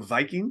gonna go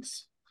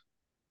Vikings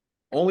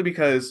only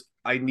because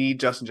I need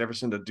Justin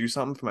Jefferson to do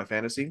something for my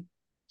fantasy.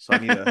 So I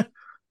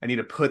need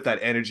to put that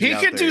energy He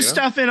out could there, do you know?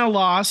 stuff in a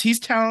loss. He's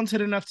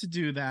talented enough to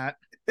do that.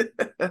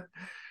 The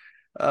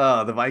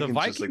The Vikings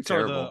just look Vikings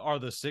are terrible.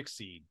 the 6th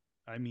seed.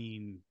 I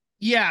mean,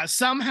 Yeah,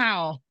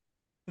 somehow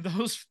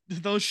those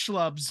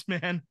schlubs,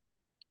 man.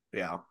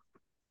 Yeah.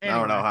 I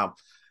don't know Anyway,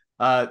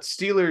 how.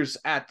 Steelers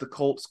at the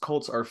Colts.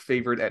 Colts are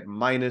favored at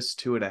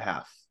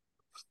 -2.5.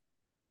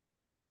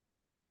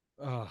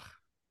 ugh,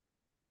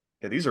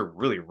 Yeah, these are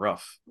really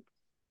rough.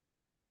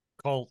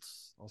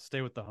 Colts. I'll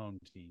stay with the home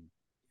team.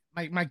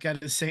 my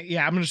gut is saying,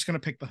 yeah, I'm just gonna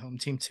pick the home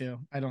team too.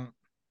 I don't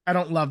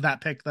love that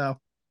pick though.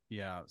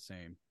 Yeah,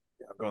 same.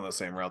 Yeah, I'm going the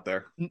same route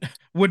there.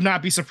 Would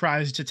not be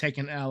surprised to take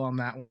an L on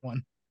that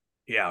one.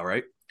 Yeah,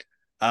 right.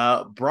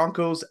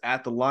 Broncos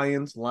at the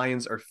Lions.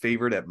 Lions are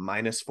favored at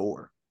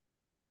 -4.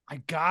 I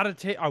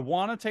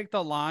want to take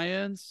the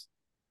Lions,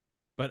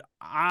 but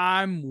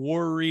I'm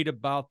worried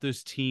about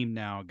this team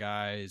now,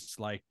 guys.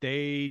 Like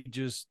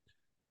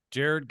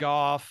Jared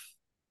Goff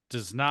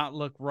does not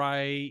look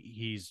right.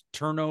 He's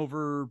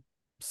turnover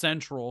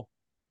central.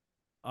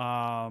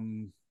 I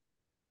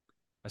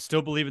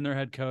still believe in their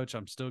head coach.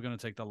 I'm still going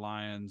to take the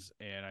Lions,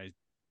 and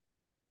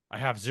I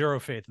have zero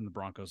faith in the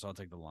Broncos, so I'll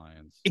take the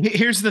Lions.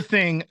 Here's the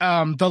thing: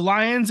 the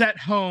Lions at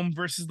home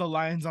versus the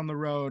Lions on the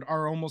road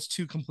are almost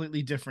two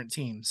completely different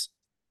teams.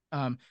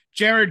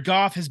 Jared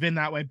Goff has been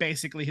that way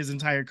basically his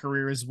entire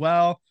career as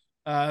well.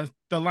 The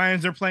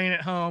Lions are playing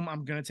at home.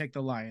 I'm gonna take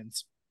the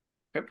Lions.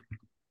 Okay.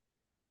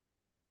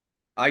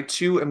 I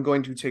too am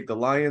going to take the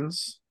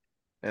Lions,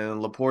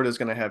 and Laporta is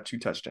going to have 2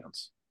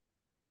 touchdowns.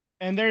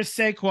 And there's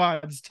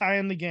Saquon's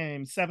tying the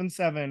game,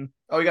 7-7.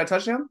 Oh, you got a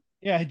touchdown?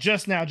 Yeah,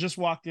 just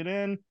walked it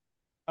in.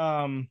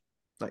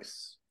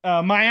 Nice.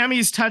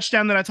 Miami's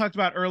touchdown that I talked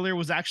about earlier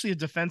was actually a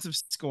defensive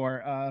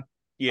score.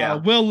 Yeah.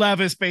 Will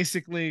Levis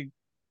basically,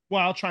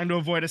 while trying to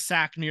avoid a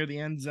sack near the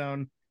end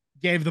zone,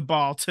 gave the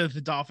ball to the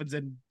Dolphins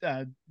and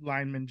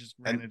lineman just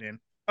ran it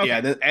in. Okay.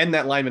 Yeah, and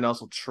that lineman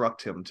also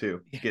trucked him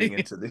too, getting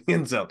into the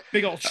end zone.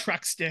 Big old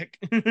truck stick.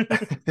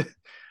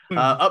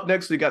 Up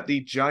next, we got the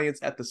Giants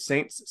at the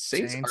Saints.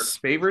 Saints are Saints.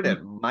 favored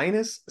at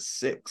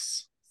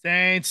 -6.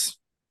 Saints.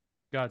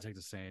 Gotta take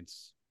the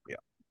Saints. Yeah.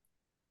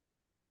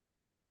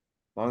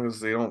 As long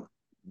as they don't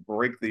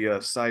break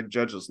the side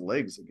judge's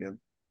legs again.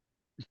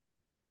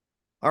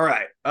 All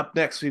right. Up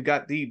next, we've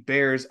got the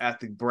Bears at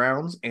the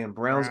Browns, and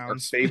Browns are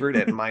favored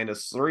at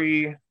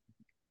 -3.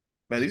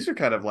 Man, these are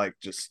kind of like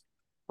just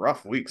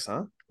rough weeks,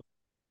 huh?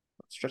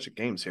 Stretch of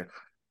games here.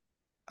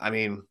 I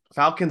mean,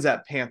 Falcons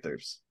at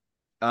Panthers.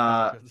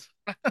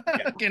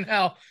 Fucking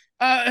hell.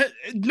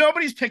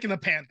 Nobody's picking the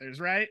Panthers,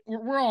 right?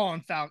 We're all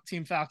on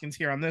Team Falcons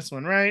here on this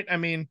one, right? I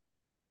mean,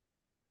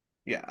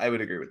 yeah, I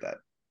would agree with that.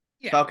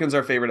 Yeah. Falcons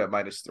are favored at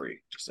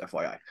 -3, just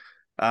FYI.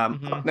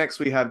 Up next,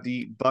 we have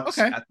the Bucks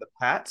at the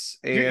Pats.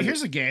 And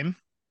here's a game.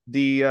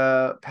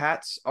 The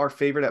Pats are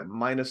favored at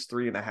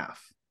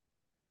 -3.5.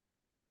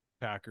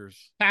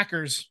 Packers.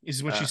 Packers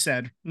is what you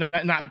said. No,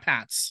 not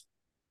Pats.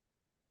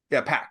 Yeah,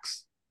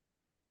 Packs.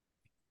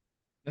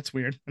 That's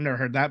weird. I've never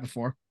heard that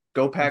before.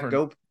 Go Pack,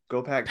 go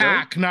Pack,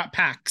 Pack, not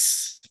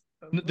Packs.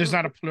 There's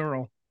not a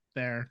plural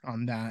there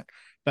on that.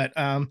 But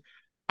I'm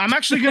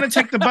actually gonna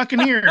take the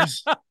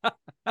Buccaneers.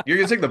 You're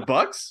gonna take the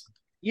Bucks?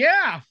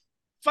 Yeah.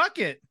 Fuck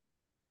it.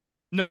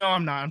 No,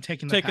 I'm not. I'm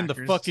taking the Packers.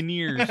 The fucking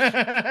years.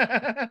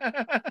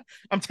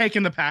 I'm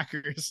taking the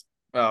Packers.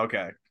 Oh,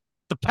 okay.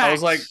 The Packs. I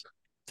was like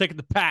taking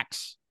the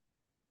Packs.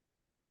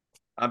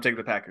 I'm taking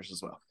the Packers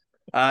as well.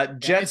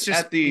 Jets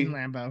at the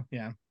Lambeau.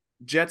 Yeah.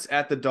 Jets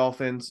at the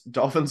Dolphins.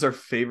 Dolphins are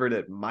favored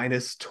at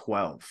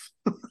 -12.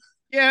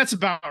 Yeah, that's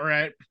about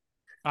right.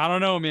 I don't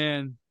know,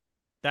 man.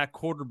 That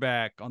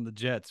quarterback on the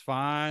Jets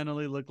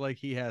finally looked like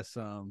he has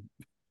some.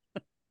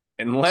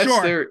 Unless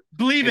they're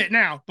believe it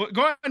now, but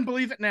go ahead and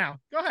believe it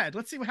now. Go ahead.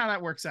 Let's see how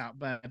that works out,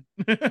 bud.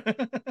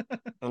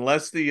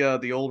 Unless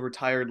the old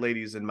retired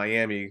ladies in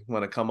Miami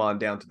want to come on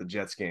down to the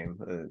Jets game.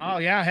 Oh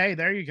yeah, hey,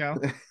 there you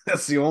go.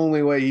 That's the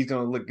only way he's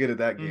going to look good at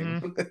that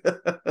game.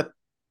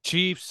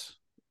 Chiefs.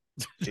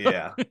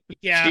 Yeah.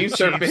 Yeah.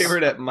 Chiefs are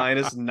favored at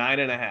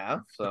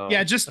 -9.5. So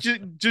yeah, just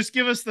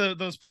give us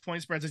those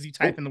point spreads as you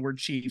type in the word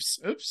Chiefs.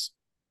 Oops.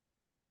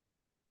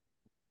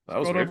 That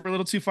was over a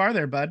little too far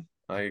there, bud.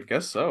 I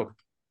guess so.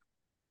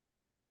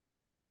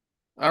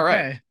 All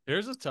right.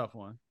 Here's a tough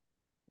one.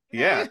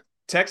 Yeah.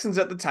 Texans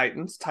at the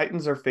Titans.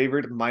 Titans are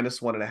favored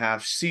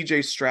 -1.5.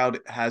 CJ Stroud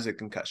has a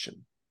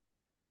concussion.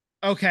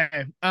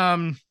 Okay.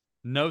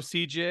 No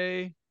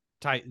CJ,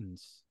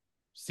 Titans.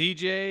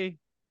 CJ,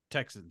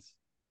 Texans.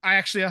 I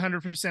actually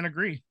 100%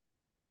 agree.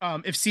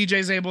 If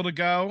CJ's able to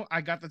go, I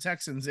got the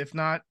Texans. If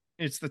not,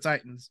 it's the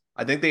Titans.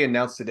 I think they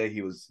announced today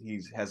he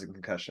has a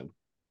concussion.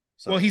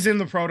 So. Well, he's in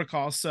the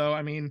protocol, so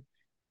I mean,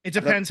 it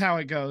depends how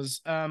it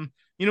goes.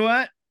 You know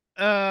what?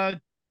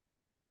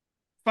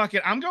 Fuck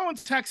it. I'm going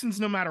Texans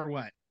no matter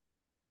what.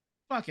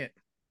 Fuck it.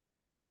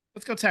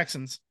 Let's go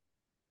Texans.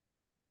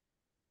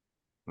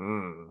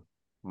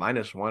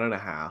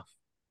 -1.5.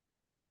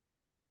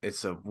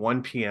 It's a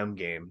 1 p.m.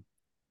 game.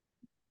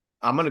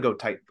 I'm gonna go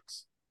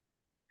Titans.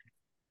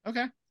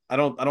 Okay. I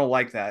don't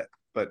like that,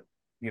 but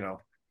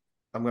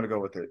I'm gonna go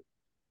with it.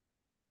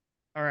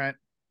 All right.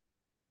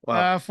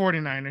 Well,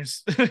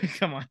 49ers.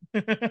 Come on. I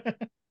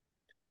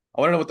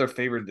want to know what their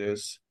favorite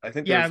is. I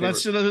think their Yeah,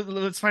 favorite.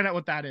 let's find out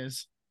what that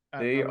is.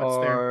 They What's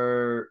their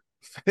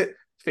are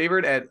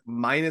favored at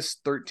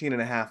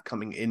 -13.5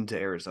 coming into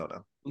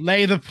Arizona.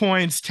 lay the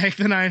points, take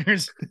the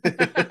Niners.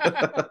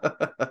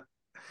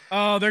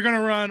 Oh, they're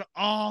gonna run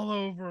all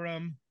over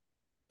them.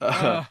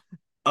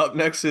 Up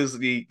next is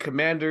the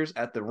Commanders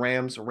at the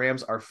Rams.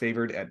 Rams are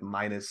favored at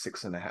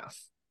 -6.5.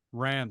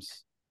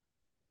 Rams.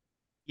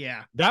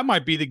 Yeah. That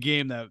might be the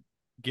game that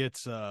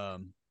gets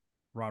Ron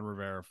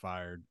Rivera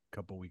fired a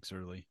couple weeks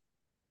early.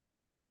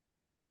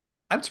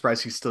 I'm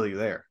surprised he's still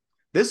there.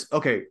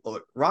 Okay,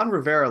 look, Ron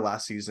Rivera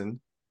last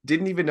season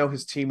didn't even know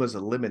his team was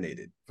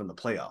eliminated from the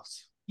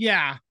playoffs.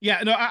 Yeah.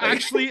 No,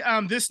 actually,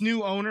 this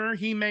new owner,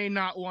 he may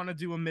not want to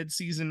do a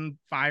midseason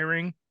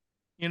firing.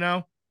 He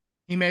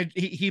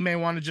may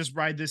want to just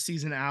ride this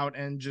season out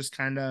and just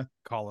kind of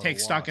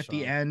take stock at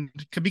the end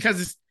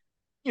because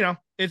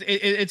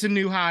it's a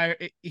new hire.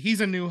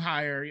 He's a new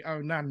hire.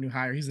 Oh, not a new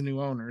hire. He's a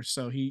new owner.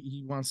 So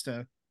he wants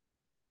to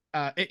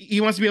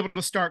be able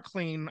to start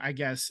clean, I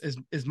guess,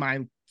 is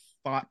my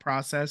thought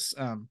process.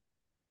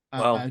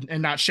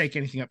 And not shake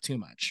anything up too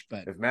much.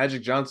 But if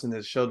Magic Johnson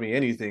has showed me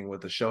anything with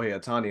the Shohei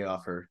Ohtani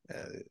offer,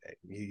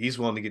 he's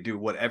willing to do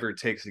whatever it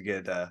takes to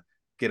get a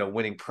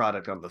winning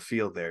product on the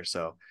field there.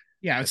 So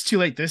yeah, it's too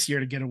late this year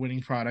to get a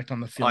winning product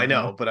on the field. I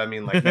know, but I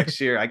mean, like next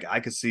year,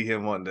 I could see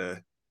him wanting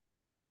to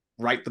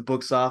write the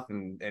books off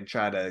and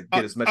try to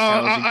get as much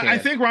talent as he can. I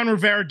think Ron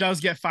Rivera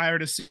does get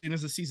fired as soon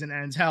as the season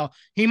ends. Hell,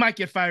 he might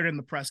get fired in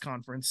the press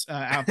conference,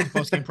 after the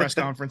post-game press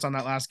conference on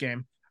that last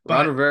game.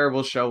 Ron Rivera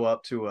will show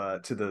up to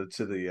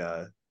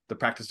the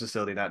practice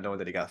facility not knowing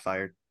that he got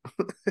fired.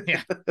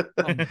 Yeah.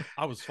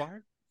 I was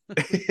fired?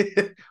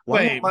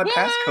 Why won't my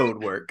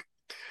passcode work?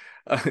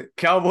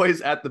 Cowboys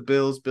at the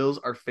Bills. Bills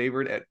are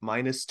favored at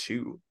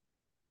 -2.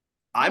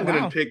 I'm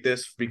going to pick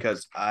this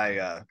because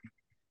hell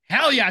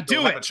yeah,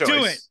 do it.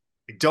 Do it.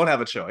 I don't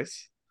have a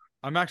choice.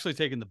 I'm actually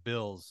taking the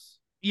Bills.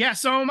 Yeah,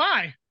 so am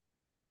I.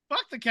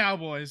 Fuck the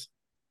Cowboys.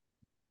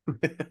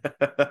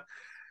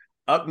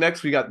 Up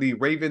next, we got the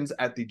Ravens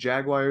at the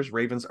Jaguars.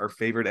 Ravens are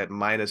favored at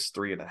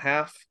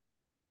 -3.5.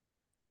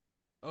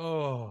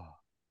 Oh,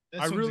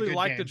 I really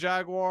like the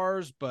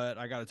Jaguars, but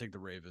I got to take the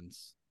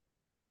Ravens.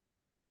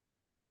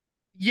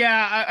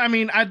 Yeah, I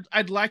mean,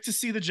 I'd like to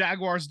see the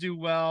Jaguars do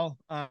well,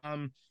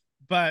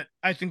 but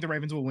I think the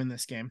Ravens will win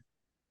this game.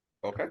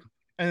 Okay.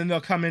 And then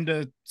they'll come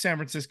into San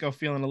Francisco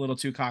feeling a little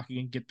too cocky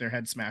and get their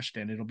head smashed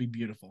in. It'll be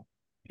beautiful.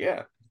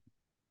 Yeah.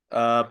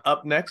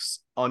 Up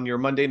next on your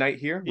Monday night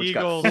here, which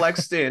Eagles. got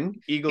flexed in.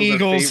 Eagles are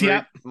favored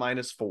yep.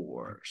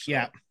 -4. So.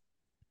 Yeah.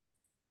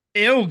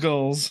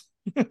 Eagles.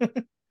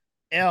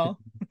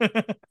 L.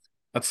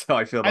 That's how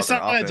I feel about their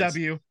offense.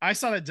 I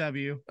saw that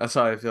W. That's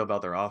how I feel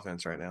about their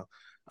offense right now.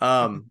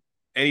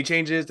 Any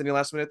changes? Any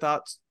last minute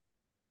thoughts?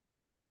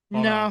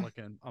 No.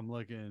 I'm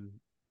looking.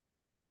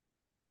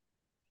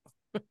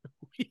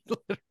 We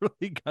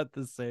literally got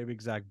the same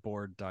exact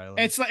board, Tyler.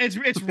 It's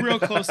real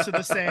close to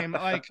the same.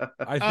 Like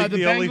I think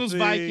the Bengals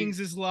Vikings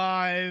is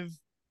live.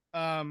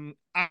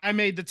 I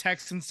made the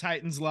Texans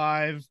Titans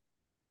live.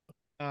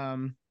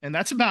 And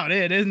that's about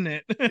it, isn't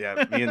it?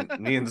 Yeah,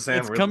 me and Sam.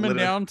 It's coming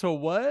down to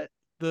what?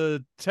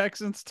 The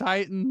Texans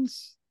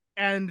Titans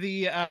and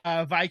the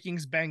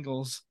Vikings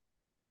Bengals.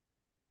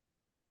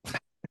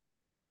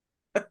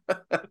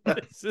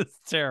 This is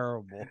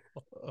terrible.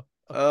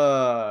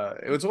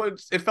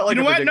 It felt like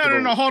what?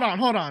 No. Hold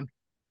on.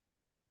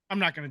 I'm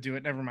not gonna do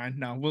it. Never mind.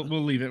 No,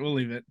 we'll leave it. We'll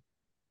leave it.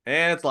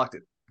 And it's locked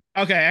in.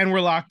 Okay, and we're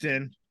locked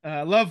in.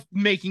 Love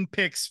making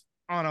picks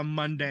on a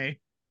Monday.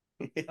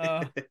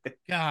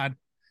 God.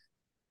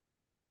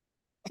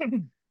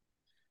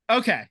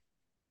 Okay,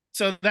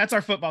 so that's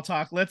our football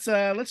talk. Let's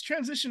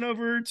transition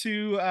over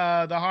to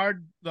the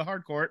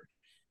hard court.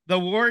 The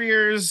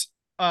Warriors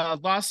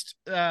lost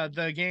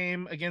the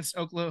game against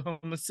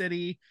Oklahoma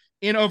City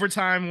in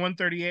overtime,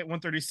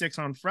 138-136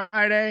 on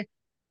Friday.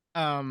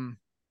 That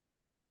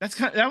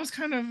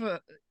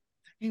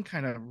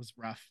was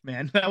rough,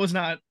 man. That was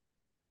not.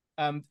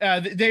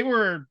 They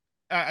were.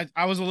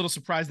 I was a little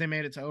surprised they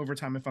made it to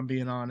overtime, if I'm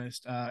being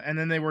honest. And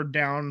then they were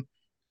down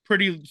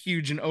pretty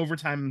huge in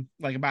overtime,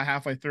 like about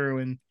halfway through,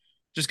 and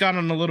just got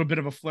on a little bit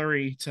of a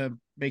flurry to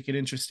make it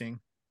interesting.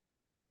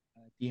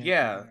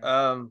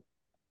 Yeah.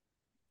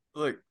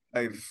 Look,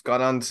 I've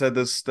gone on and said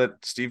this,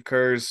 that Steve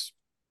Kerr's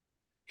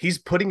he's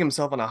putting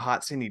himself on a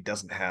hot seat. He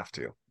doesn't have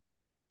to.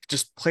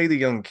 Just play the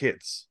young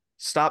kids.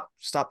 Stop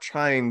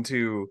trying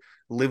to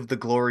live the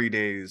glory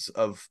days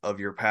of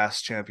your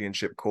past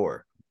championship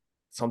core.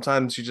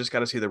 Sometimes you just got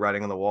to see the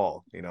writing on the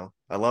wall.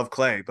 I love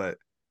Clay, but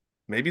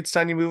maybe it's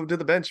time you move him to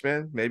the bench,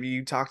 man. Maybe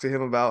you talk to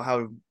him about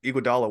how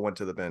Iguodala went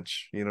to the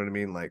bench. You know what I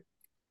mean? Like,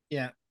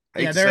 yeah. I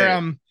hate Yeah, to say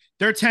it.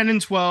 they're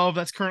 10-12.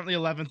 That's currently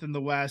 11th in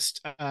the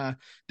West.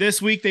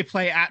 This week they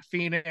play at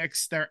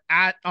Phoenix. They're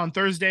at on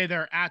Thursday.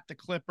 They're at the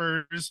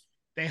Clippers.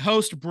 They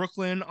host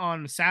Brooklyn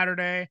on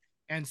Saturday,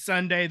 and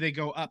Sunday they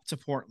go up to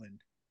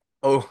Portland.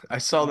 Oh, I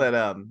saw So, that.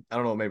 I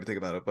don't know what made me think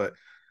about it, but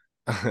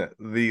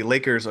the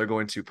Lakers are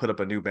going to put up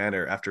a new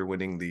banner after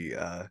winning oh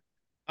the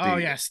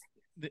yes,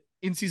 the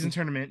in-season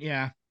tournament.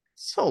 Yeah,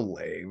 so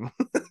lame.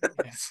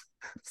 yeah.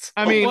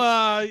 I So mean,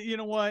 Well, you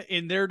know what?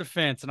 In their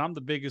defense, and I'm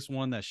the biggest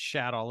one that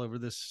shat all over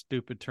this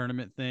stupid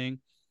tournament thing,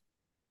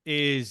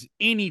 is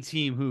any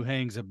team who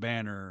hangs a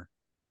banner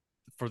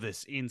for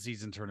this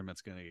in-season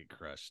tournament's going to get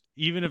crushed.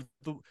 Even if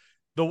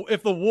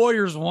the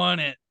Warriors won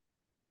it,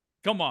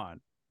 come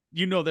on,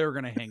 you know they were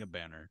going to hang a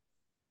banner.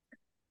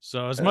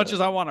 So as much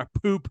as I want to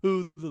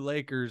poo-poo the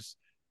Lakers,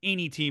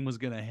 any team was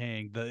going to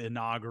hang the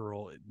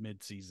inaugural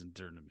mid-season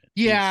tournament.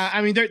 yeah.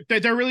 I mean,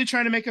 they're really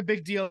trying to make a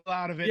big deal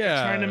out of it.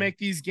 They're trying to Yeah. make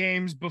these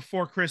games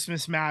before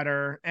Christmas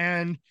matter,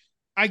 and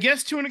I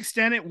guess to an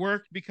extent it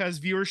worked because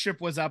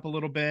viewership was up a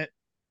little bit.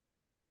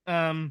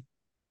 Um,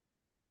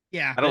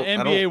 yeah. I The don't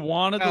I NBA don't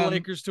wanted the Um,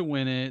 Lakers to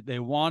win it. They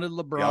wanted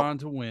yep. LeBron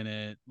to win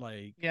it.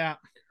 Like, yeah.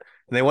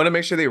 And they want to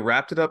make sure they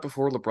wrapped it up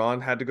before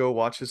LeBron had to go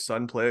watch his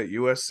son play at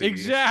USC.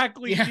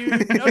 exactly, Yeah.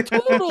 dude.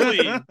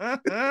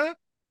 Totally.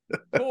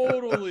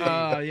 Totally.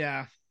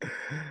 Yeah.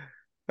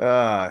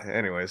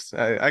 Anyways,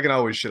 I can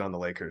always shit on the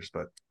Lakers,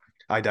 but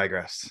I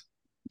digress.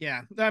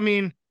 Yeah. I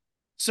mean,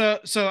 so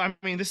I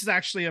mean, this is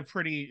actually a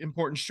pretty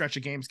important stretch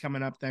of games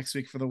coming up next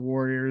week for the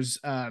Warriors.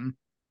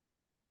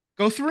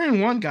 Go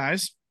 3-1,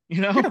 guys.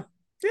 You know,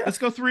 Yeah. let's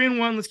go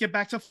 3-1. Let's get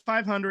back to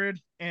 500,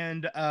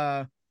 and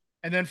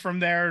then from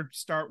there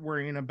start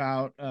worrying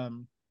about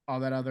all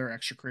that other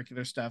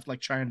extracurricular stuff,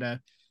 like trying to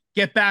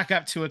get back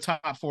up to a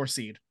top 4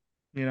 seed.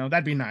 You know,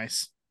 that'd be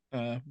nice.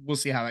 We'll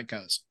see how that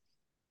goes.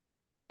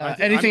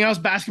 Anything else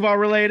basketball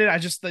related? I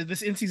just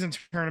this in-season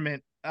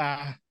tournament.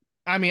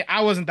 I mean,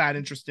 I wasn't that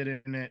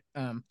interested in it.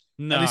 At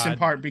least in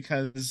part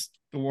because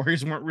the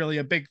Warriors weren't really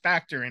a big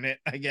factor in it,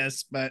 I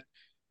guess. But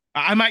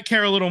I might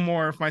care a little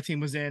more if my team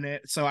was in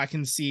it, so I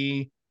can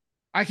see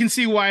why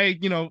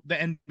the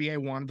NBA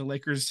wanted the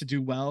Lakers to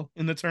do well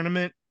in the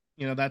tournament.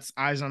 That's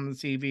eyes on the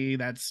TV.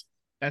 That's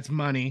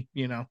money.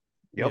 Yep.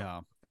 Yeah.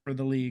 For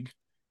the league.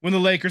 When the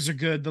Lakers are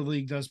good, the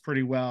league does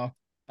pretty well.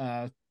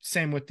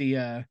 Same with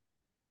the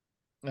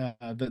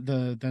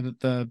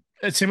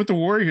same with the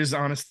Warriors,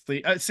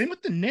 honestly. Same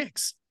with the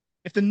Knicks.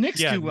 If the Knicks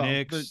do well,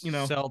 Knicks,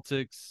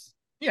 Celtics.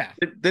 yeah.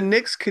 The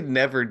Knicks could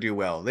never do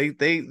well. They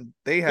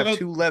have Well,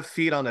 2 left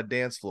feet on a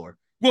dance floor.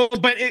 Well,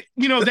 but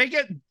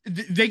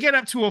they get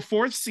up to a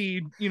 4th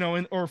seed,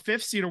 or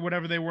 5th seed or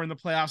whatever they were in the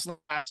playoffs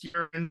last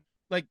year, and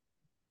like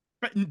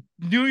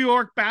New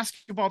York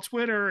basketball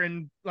Twitter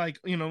and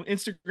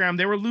Instagram,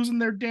 they were losing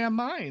their damn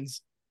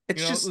minds.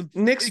 It's just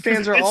Knicks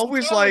fans are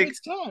always like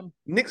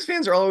Knicks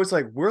fans are always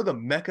like, we're the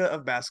mecca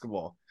of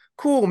basketball.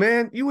 Cool,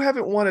 man. You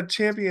haven't won a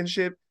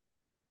championship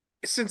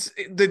since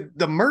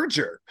the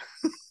merger.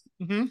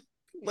 Mm-hmm.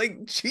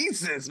 Like,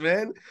 Jesus,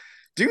 man.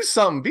 Do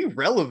something. Be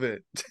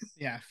relevant.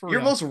 Yeah, Your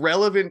real. most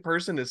relevant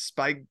person is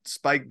Spike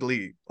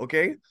Lee,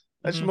 okay?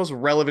 That's your most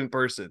relevant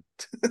person.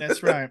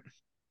 That's right.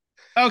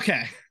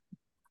 Okay.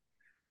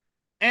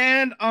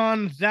 And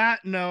on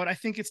that note, I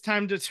think it's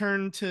time to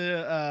turn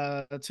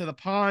to the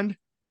pond.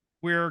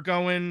 We're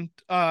going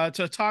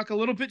to talk a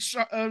little bit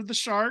of the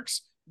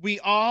Sharks. We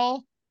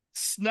all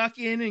snuck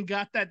in and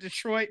got that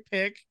Detroit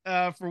pick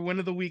for win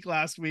of the week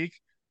last week.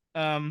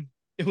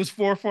 It was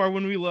 4-4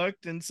 when we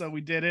looked, and so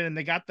we did it, and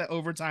they got the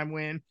overtime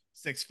win,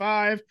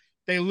 6-5.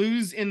 They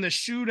lose in the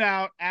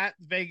shootout at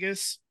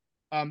Vegas.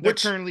 They're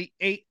currently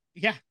 8.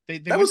 Yeah,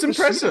 that was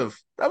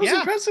impressive. That was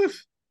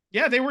impressive.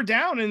 Yeah, they were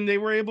down, and they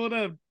were able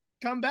to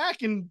come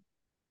back and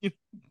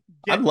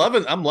I'm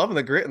loving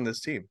the grit in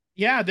this team.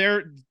 Yeah,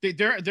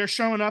 they're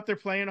showing up. They're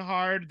playing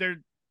hard.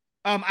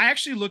 I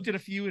actually looked at a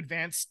few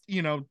advanced,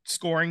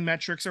 scoring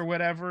metrics or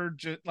whatever.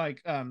 Just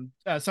like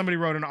somebody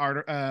wrote an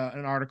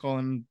article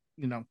and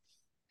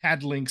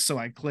had links, so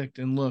I clicked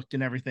and looked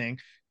and everything.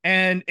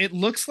 And it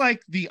looks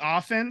like the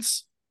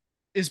offense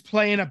is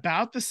playing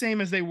about the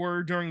same as they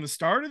were during the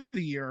start of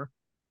the year.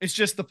 It's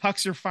just the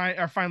pucks are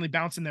finally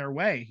bouncing their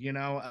way.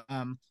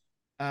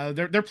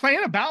 They're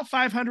playing about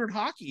 500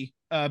 hockey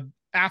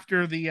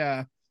after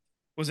the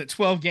was it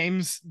 12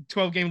 game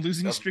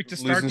losing streak to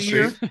start the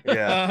year.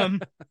 Yeah.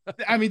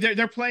 I mean,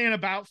 they're playing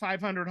about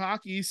 500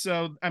 hockey,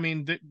 so I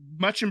mean,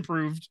 much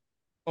improved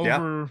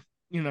over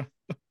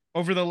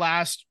over the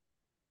last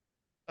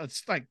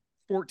it's like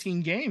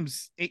 14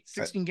 games,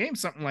 16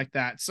 games, something like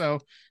that. So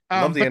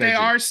but they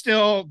are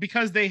still,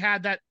 because they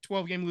had that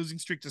 12 game losing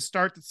streak to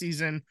start the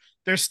season,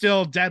 they're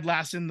still dead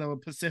last in the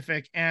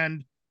Pacific,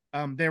 and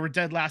they were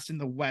dead last in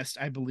the West,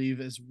 I believe,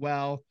 as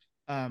well.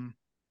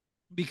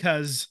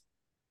 Because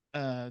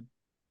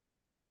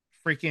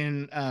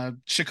freaking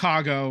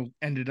Chicago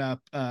ended up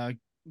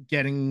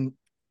getting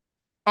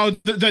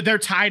they're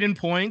tied in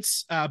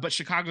points, but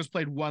Chicago's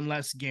played one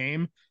less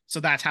game, so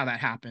that's how that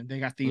happened. They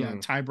got the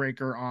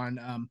tiebreaker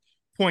on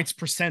points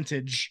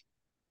percentage,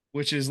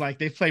 which is like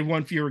they've played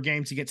one fewer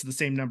game to get to the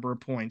same number of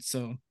points.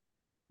 So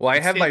Well,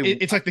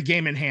 it's like the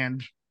game in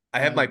hand.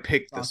 I have my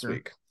pick soccer. this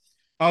week.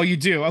 Oh, you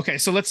do? Okay,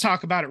 so let's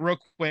talk about it real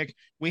quick.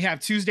 We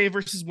have Tuesday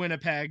versus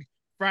Winnipeg,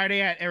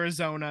 Friday at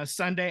Arizona,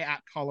 Sunday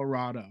at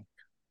Colorado.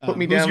 Put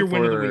me who's down your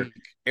win of the for week?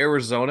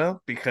 Arizona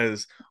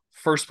because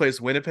first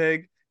place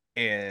Winnipeg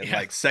and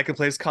like second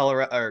place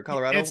Colorado.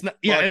 It's not,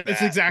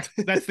 it's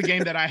exactly that's the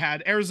game that I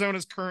had.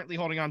 Arizona's currently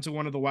holding on to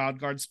one of the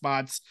wild card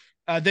spots.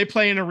 They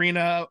play an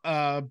arena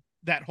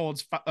that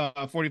holds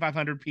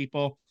 4,500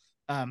 people.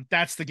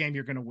 That's the game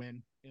you're going to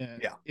win.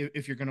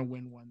 If you're going to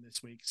win one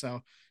this week.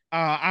 So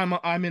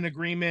I'm in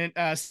agreement.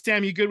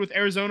 Sam, you good with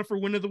Arizona for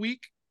win of the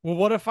week? Well,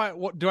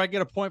 what do I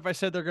get a point if I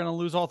said they're going to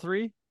lose all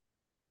three?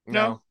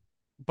 No.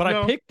 But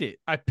no. I picked it.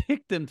 I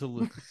picked them to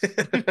lose.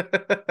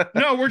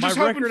 No, we're just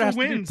hoping for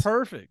wins.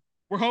 Perfect.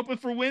 We're hoping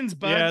for wins,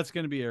 bud. Yeah, it's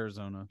going to be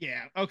Arizona.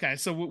 Yeah. Okay.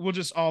 So we'll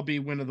just all be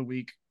win of the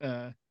week.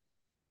 Right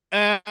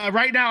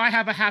now I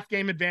have a half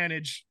game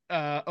advantage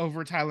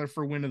over Tyler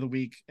for win of the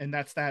week, and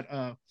that's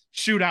that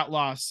shootout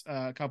loss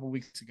a couple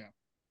weeks ago,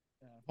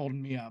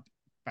 holding me up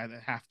by the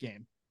half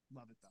game.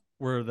 Love it though.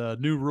 Where the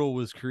new rule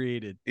was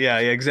created. Yeah,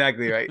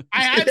 exactly right.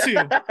 I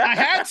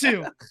had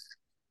to.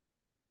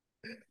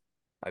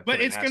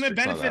 But it's going to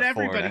benefit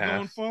everybody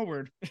going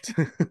forward.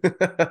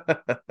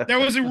 There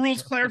was a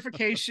rules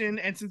clarification,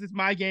 and since it's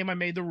my game, I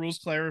made the rules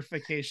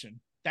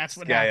clarification. That's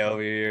what guy happened.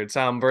 over here,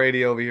 Tom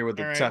Brady over here with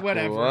the tuck.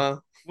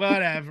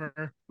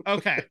 Whatever.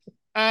 Okay.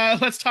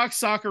 Let's talk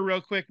soccer real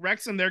quick.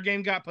 Wrexham, their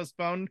game got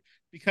postponed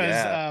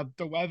because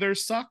the weather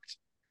sucked.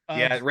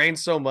 It rained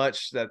so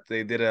much that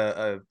they did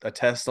a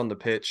test on the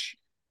pitch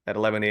at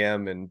 11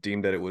 a.m. and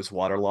deemed that it was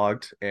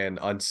waterlogged and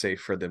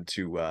unsafe for them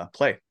to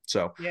play.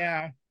 So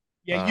yeah,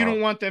 you don't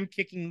want them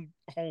kicking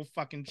whole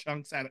fucking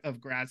chunks of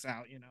grass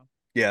out, you know.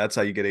 Yeah, that's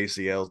how you get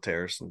ACL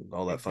tears and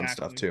all that fun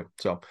stuff too.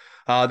 So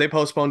they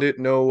postponed it.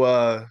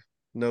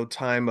 No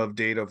time of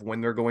date of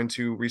when they're going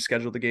to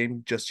reschedule the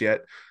game just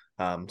yet.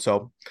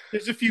 So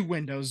there's a few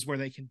windows where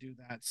they can do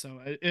that. So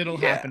it'll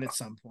happen at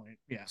some point.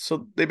 Yeah.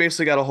 So they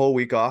basically got a whole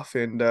week off,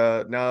 and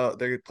now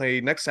they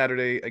play next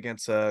Saturday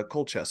against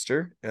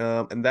Colchester,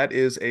 and that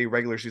is a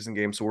regular season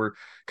game. So we're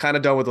kind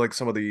of done with like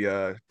some of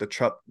the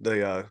cup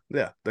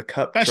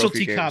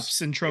specialty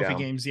cups and trophy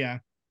games. Yeah.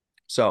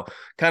 So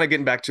kind of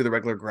getting back to the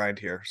regular grind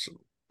here. So,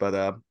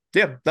 but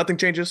nothing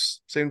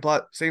changes. Same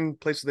plot, same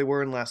place they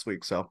were in last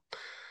week. So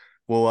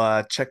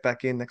we'll check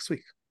back in next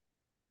week.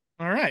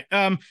 All right.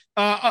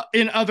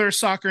 In other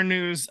soccer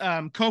news,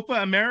 Copa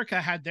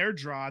America had their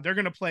draw. They're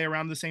going to play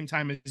around the same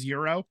time as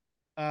Euro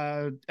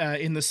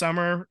in the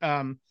summer.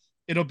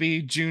 It'll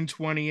be June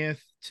 20th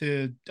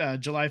to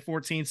July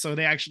 14th. So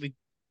they actually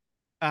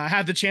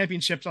have the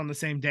championships on the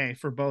same day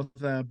for both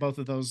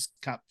of those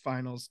cup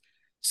finals.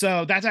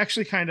 So that's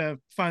actually kind of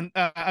fun.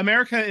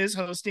 America is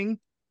hosting.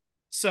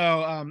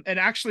 So and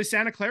actually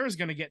Santa Clara is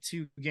going to get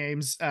 2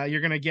 games.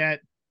 You're going to get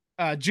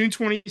June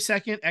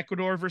 22nd,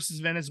 Ecuador versus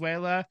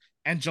Venezuela,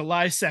 and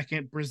July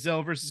 2nd,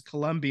 Brazil versus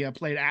Colombia,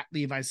 played at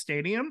Levi's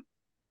Stadium.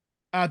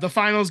 The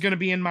final is going to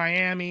be in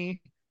Miami.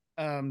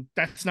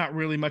 That's not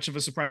really much of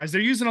a surprise.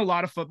 They're using a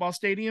lot of football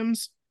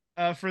stadiums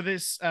for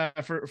this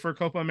for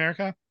Copa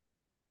America,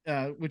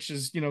 which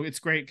is, it's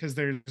great because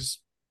there's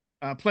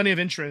plenty of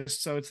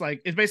interest. So it's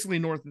basically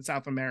North and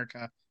South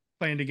America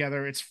playing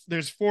together.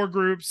 There's 4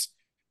 groups,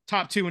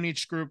 top 2 in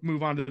each group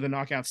move on to the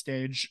knockout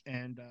stage,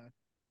 and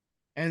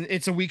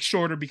it's a week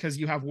shorter because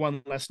you have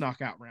 1 less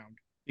knockout round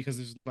because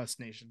there's less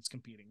nations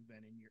competing than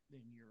in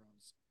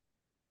Euros.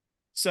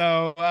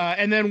 So,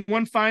 and then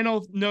one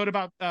final note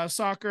about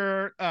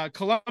soccer: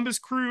 Columbus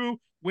Crew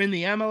win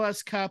the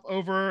MLS Cup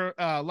over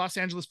Los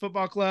Angeles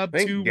Football Club.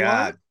 Thank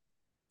God.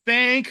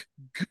 Thank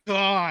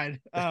God.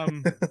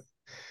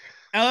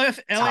 Tired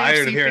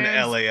of hearing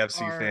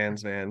LAFC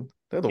fans, man.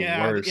 They're the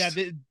worst. Yeah,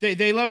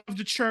 they love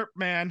to chirp,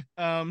 man.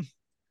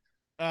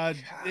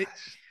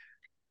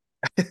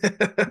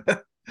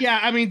 Yeah,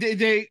 I mean,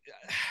 they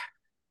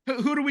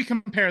who do we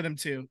compare them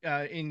to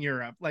in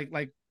Europe?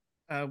 What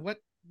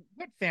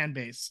fan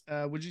base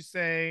would you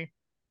say?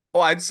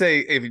 Oh, I'd say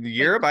in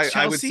Europe,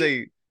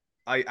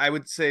 I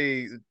would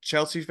say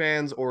Chelsea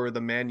fans or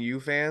the Man U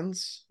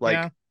fans.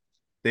 I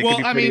think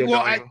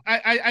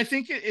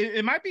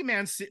it might be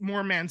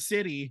more Man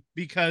City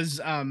because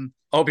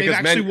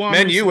because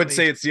Man U would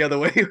say it's the other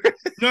way.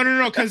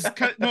 No, because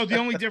the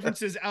only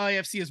difference is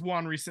LAFC has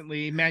won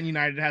recently. Man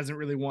United hasn't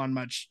really won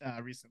much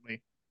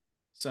recently.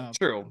 So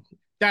true,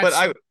 but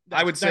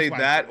I would say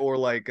that or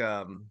like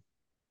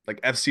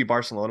FC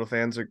Barcelona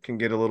fans can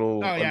get a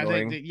little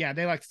annoying.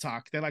 They like to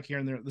talk. They like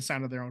hearing the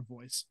sound of their own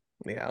voice.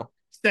 Yeah,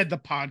 said the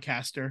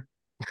podcaster.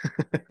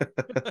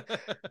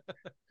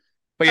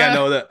 But yeah,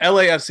 no, the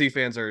LAFC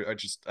fans are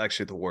just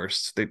actually the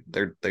worst.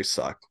 They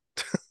suck.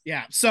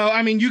 Yeah, so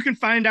I mean, you can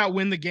find out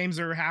when the games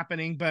are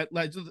happening, but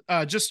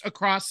just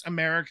across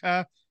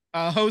America,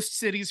 host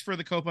cities for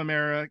the Copa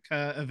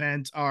America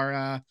event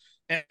are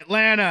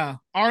Atlanta,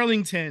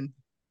 Arlington,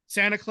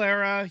 Santa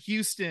Clara,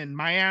 Houston,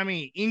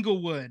 Miami,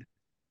 Inglewood,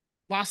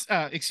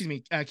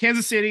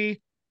 Kansas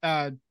City,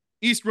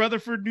 East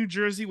Rutherford, New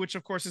Jersey, which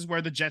of course is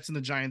where the Jets and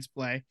the Giants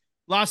play.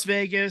 Las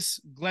Vegas,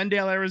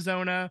 Glendale,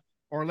 Arizona,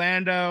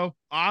 Orlando,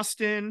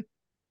 Austin,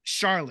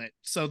 Charlotte.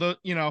 So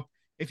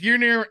if you're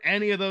near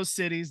any of those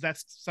cities,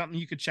 that's something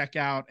you could check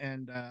out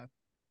and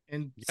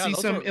Yeah, see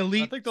some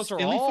I think those are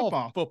elite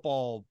all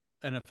football.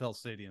 NFL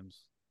stadiums.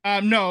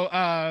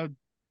 No,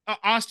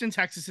 Austin,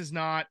 Texas is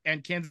not,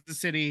 and Kansas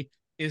City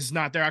is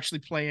not. They're actually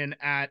playing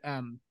at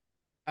where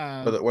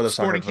the soccer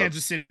Sporting clubs.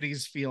 Kansas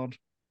City's field.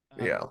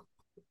 Yeah.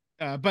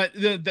 But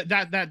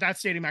that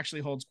stadium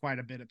actually holds quite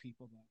a bit of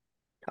people though.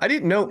 I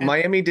didn't know And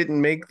Miami didn't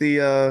make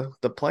the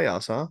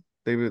playoffs, huh?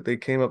 They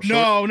came up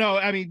short. no,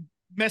 I mean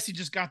Messi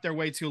just got there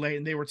way too late,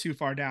 and they were too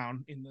far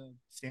down in the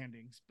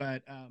standings.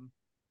 But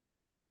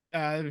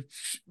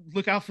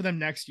look out for them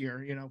next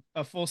year.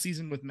 A full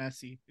season with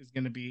Messi is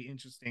going to be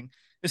interesting,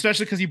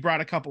 especially because he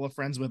brought a couple of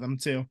friends with him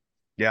too.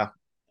 Yeah,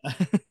 it's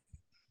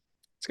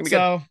gonna be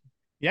so,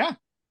 yeah,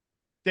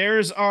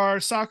 there's our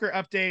soccer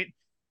update.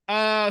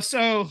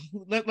 So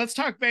let's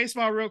talk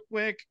baseball real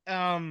quick.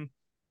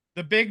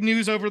 The big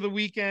news over the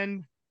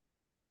weekend: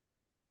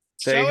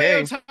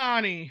 Shohei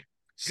Ohtani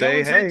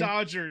going to the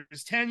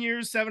Dodgers, 10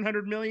 years,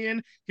 $700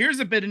 million. Here's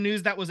a bit of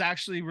news that was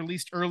actually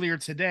released earlier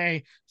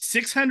today.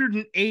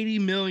 $680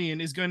 million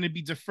is going to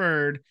be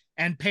deferred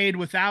and paid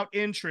without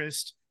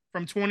interest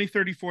from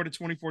 2034 to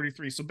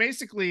 2043. So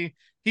basically,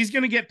 he's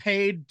going to get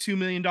paid $2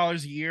 million a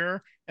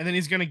year, and then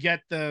he's going to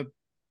get the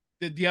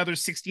other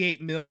 $68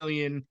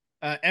 million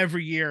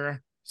every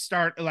year,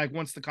 start like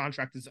once the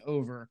contract is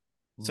over.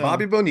 So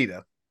Bobby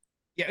Bonilla.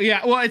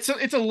 Yeah. Well, it's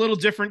a little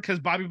different because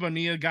Bobby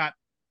Bonilla got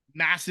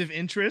massive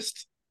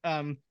interest.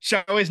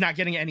 Shohei's not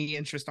getting any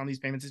interest on these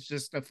payments. It's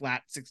just a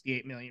flat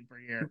 $68 million per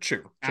year.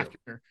 True.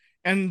 After.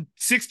 And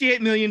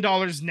 $68 million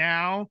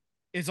now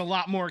is a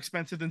lot more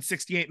expensive than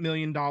 $68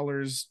 million,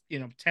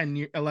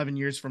 11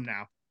 years from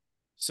now.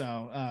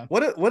 So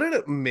what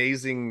an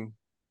amazing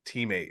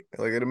teammate.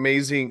 Like an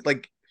amazing,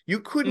 like you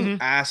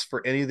couldn't ask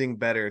for anything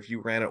better if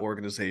you ran an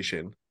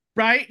organization.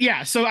 Right?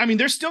 Yeah. So I mean,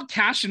 they're still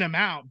cashing him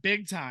out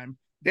big time.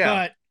 Yeah.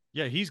 But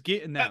yeah, he's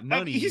getting that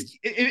money.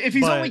 If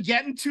he's only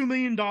getting $2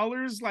 million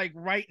like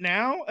right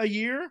now a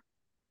year,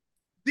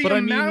 the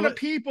amount of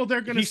people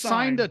they're going to sign.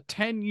 He signed a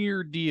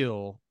 10-year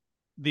deal.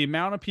 The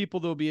amount of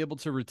people they'll be able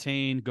to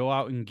retain, go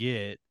out and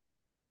get.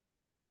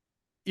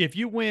 If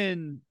you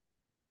win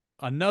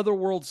another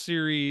World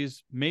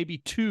Series, maybe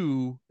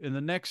 2 in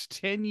the next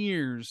 10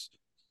 years,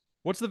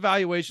 what's the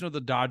valuation of the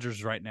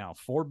Dodgers right now?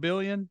 $4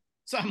 billion?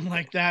 Something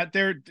like that.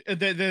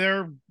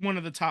 They're one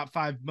of the top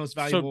 5 most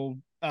valuable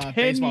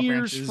 10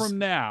 years from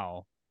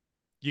now,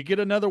 you get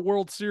another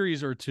World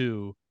Series or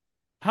 2.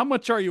 How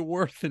much are you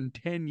worth in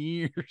 10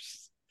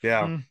 years?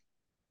 Yeah.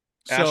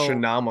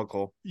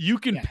 Astronomical. You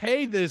can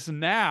pay this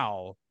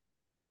now,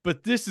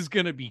 but this is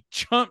going to be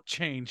chump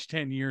change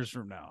 10 years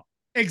from now.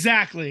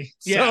 Exactly.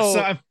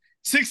 Yeah.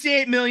 So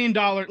 $68 million,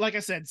 like I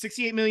said,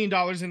 $68 million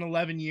in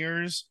 11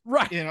 years.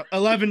 Right.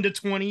 11 to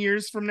 20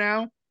 years from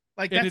now.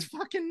 Like, that's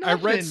fucking nothing.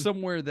 I read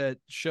somewhere that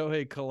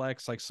Shohei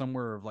collects like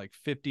somewhere of like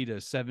 $50 to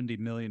 $70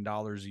 million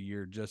a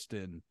year just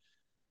in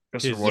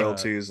his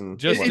royalties and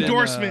just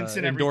endorsements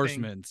and everything.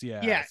 Endorsements,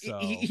 yeah. So.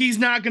 He's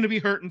not going to be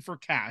hurting for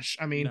cash.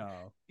 I mean,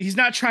 he's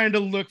not trying to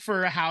look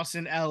for a house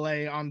in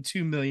LA on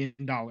 $2 million.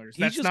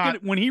 That's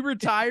not when he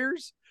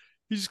retires.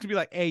 He's just gonna be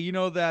like, hey,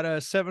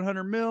 that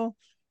 700 mil,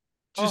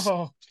 just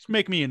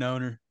make me an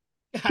owner.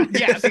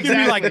 Yes, exactly. Give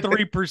me like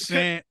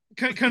 3%.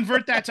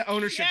 Convert that to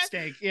ownership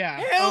stake. Yeah.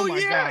 Hell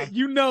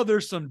God.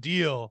 There's some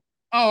deal.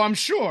 Oh, I'm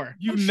sure.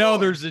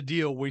 There's a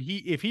deal when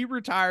if he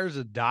retires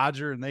a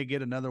Dodger and they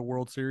get another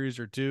World Series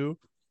or 2.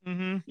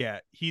 Yeah,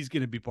 he's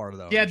gonna be part of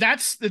those. Yeah,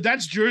 that's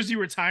jersey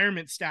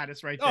returement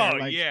status right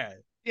there. Oh,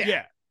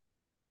 yeah.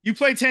 You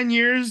play 10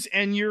 years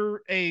and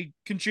you're a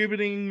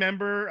contributing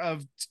member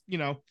of,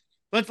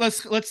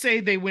 let's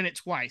say they win it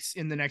twice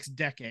in the next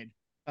decade.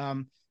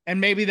 And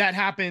maybe that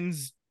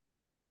happens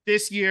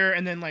this year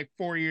and then like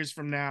 4 years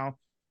from now,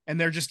 and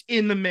they're just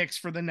in the mix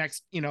for the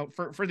next,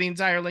 for the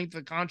entire length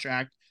of the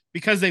contract,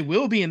 because they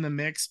will be in the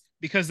mix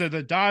because they're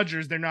the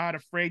Dodgers. They're not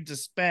afraid to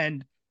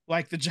spend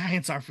like the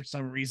Giants are for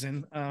some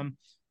reason.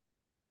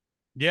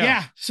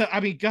 Yeah. So, I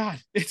mean, God,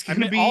 it's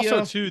going to be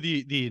also too,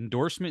 the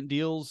endorsement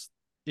deals.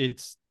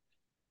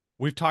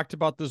 We've talked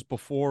about this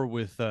before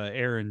with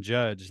Aaron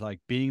Judge, like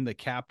being the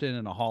captain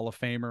and a Hall of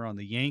Famer on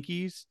the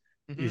Yankees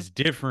is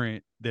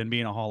different than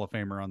being a Hall of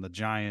Famer on the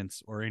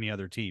Giants or any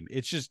other team.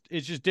 It's just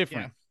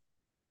different.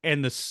 Yeah.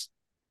 And the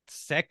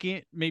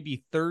second,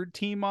 maybe third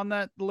team on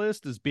that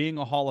list is being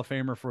a Hall of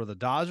Famer for the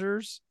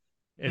Dodgers,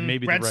 and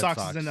maybe Red the Red Sox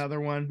Sox is another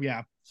one.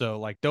 Yeah. So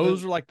like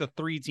those are like the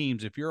 3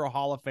 teams. If you're a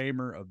Hall of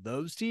Famer of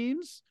those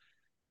teams,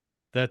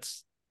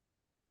 that's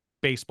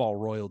baseball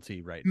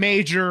royalty, right?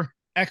 Major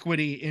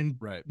equity in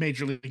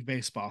Major League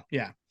Baseball.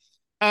 Yeah.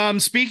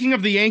 Speaking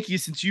of the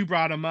Yankees, since you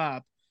brought them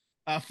up,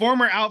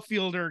 former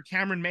outfielder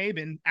Cameron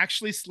Maybin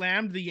actually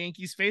slammed the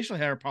Yankees facial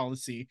hair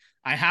policy.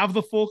 I have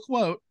the full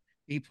quote.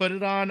 He put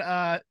it on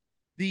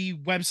the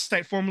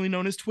website formerly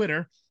known as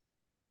Twitter.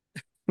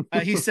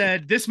 He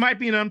said, "This might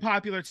be an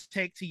unpopular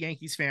take to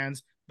Yankees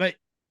fans, but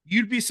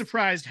you'd be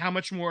surprised how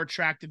much more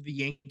attractive the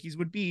Yankees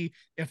would be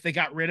if they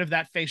got rid of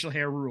that facial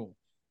hair rule.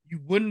 You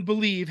wouldn't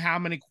believe how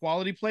many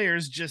quality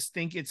players just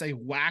think it's a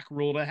whack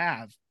rule to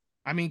have.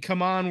 I mean,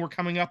 come on, we're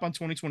coming up on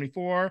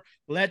 2024.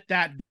 Let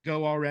that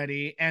go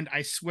already. And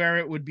I swear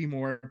it would be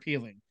more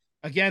appealing.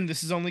 Again,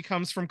 this is only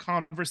comes from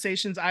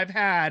conversations I've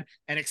had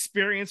and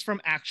experience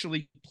from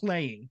actually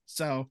playing.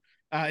 So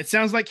it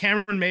sounds like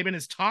Cameron Maben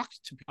has talked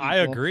to people. I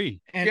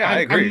agree. And yeah, I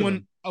agree.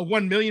 I'm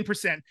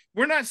 1,000,000%.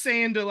 We're not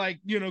saying to like,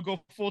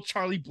 go full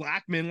Charlie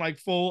Blackmon, like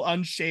full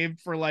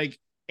unshaved for like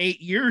 8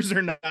 years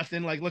or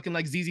nothing, like looking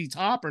like ZZ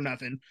Top or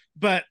nothing,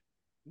 but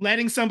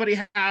letting somebody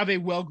have a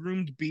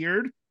well-groomed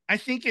beard. I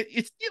think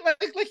it's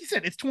like you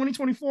said, it's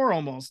 2024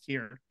 almost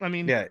here. I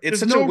mean, yeah, it's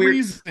such no a weird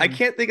reason. I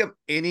can't think of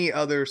any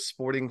other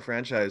sporting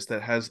franchise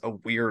that has a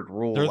weird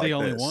rule. They're like the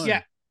only this. one.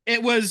 Yeah,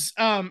 it was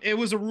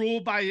a rule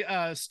by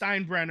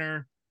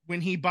Steinbrenner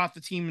when he bought the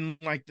team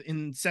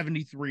in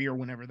 73 or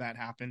whenever that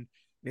happened.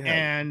 Yeah.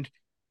 And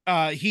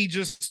he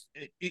just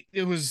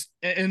it was,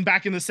 and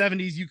back in the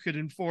 70s you could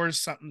enforce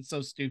something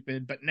so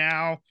stupid, but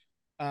now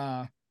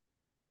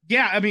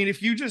yeah, I mean,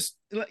 if you just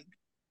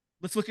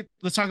let's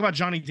talk about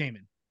Johnny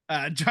Damon.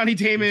 Johnny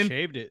Damon He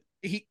shaved it.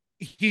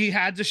 He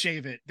had to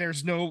shave it.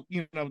 There's no,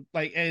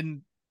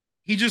 and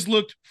he just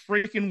looked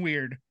freaking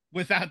weird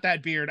without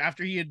that beard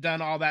after he had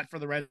done all that for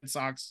the Red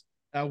Sox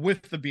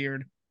with the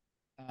beard.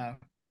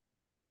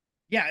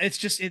 Yeah, it's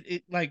just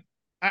it like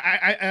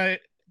I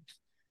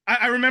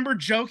remember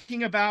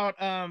joking about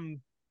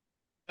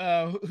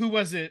who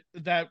was it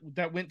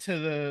that went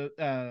to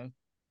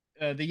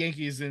the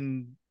Yankees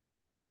and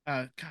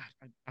God,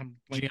 I'm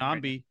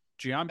Giambi.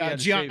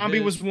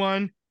 Giambi was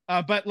one.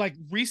 But like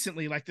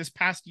recently, like this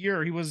past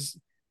year, he was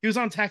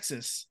on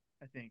Texas,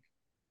 I think.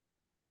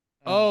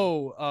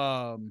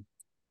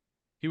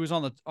 He was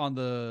on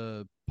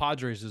the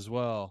Padres as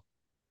well.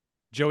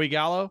 Joey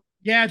Gallo.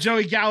 Yeah,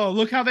 Joey Gallo.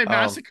 Look how they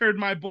massacred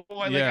my boy.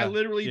 Like I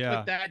literally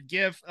put that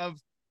gif of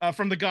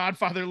from The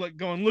Godfather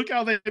look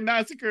how they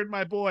massacred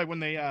my boy when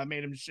they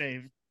made him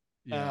shave.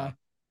 Yeah.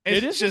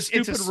 It's a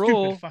stupid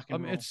rule.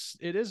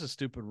 It is a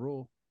stupid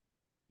rule.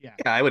 Yeah,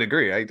 I would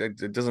agree.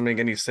 It doesn't make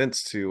any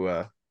sense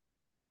to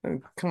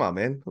come on,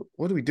 man.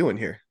 What are we doing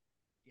here?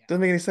 Yeah.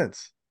 Doesn't make any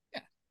sense. Yeah,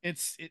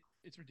 it's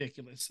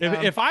ridiculous.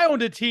 If I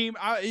owned a team,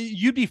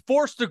 you'd be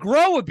forced to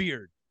grow a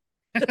beard.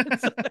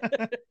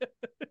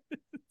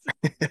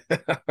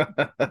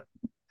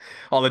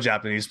 All the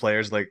Japanese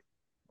players, like,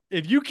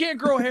 if you can't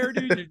grow hair,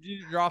 dude,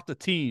 you're off the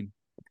team.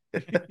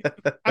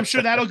 I'm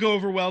sure that'll go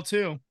over well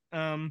too.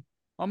 I'm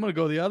gonna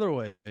go the other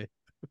way.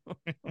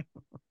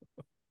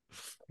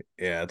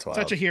 Yeah, it's wild.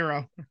 Such a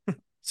hero,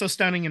 so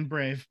stunning and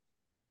brave.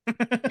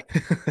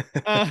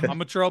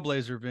 I'm a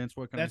trailblazer, Vince.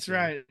 What can that's I say?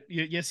 right.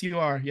 Yes, you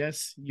are.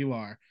 Yes, you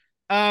are.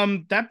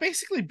 That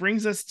basically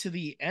brings us to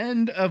the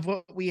end of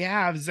what we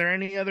have. Is there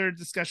any other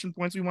discussion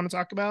points we want to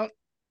talk about?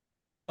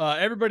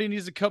 Everybody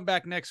needs to come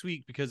back next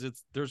week because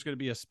there's going to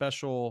be a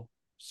special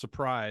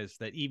surprise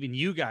that even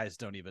you guys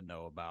don't even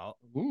know about.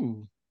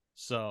 Ooh.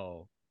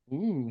 So,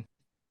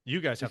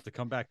 you guys have to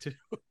come back too.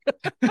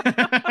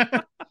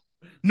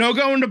 No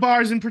going to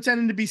bars and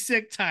pretending to be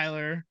sick,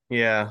 Tyler.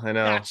 Yeah, I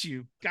know. Got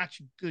you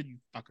good, you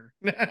fucker.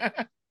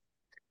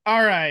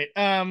 All right.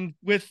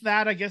 With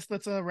that, I guess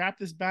let's wrap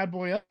this bad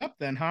boy up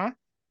then, huh?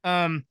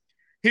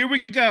 Here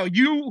we go.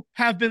 You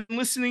have been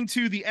listening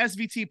to the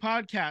SVT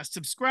podcast.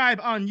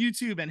 Subscribe on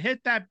YouTube and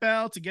hit that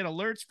bell to get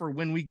alerts for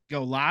when we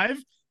go live.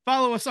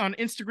 Follow us on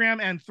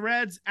Instagram and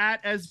Threads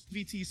at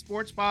SVT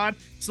Sports Pod.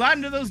 Slide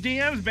into those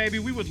DMs, baby.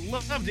 We would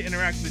love to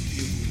interact with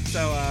you.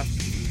 So,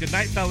 good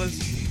night,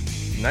 fellas.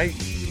 Night.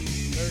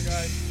 Later,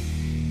 guys.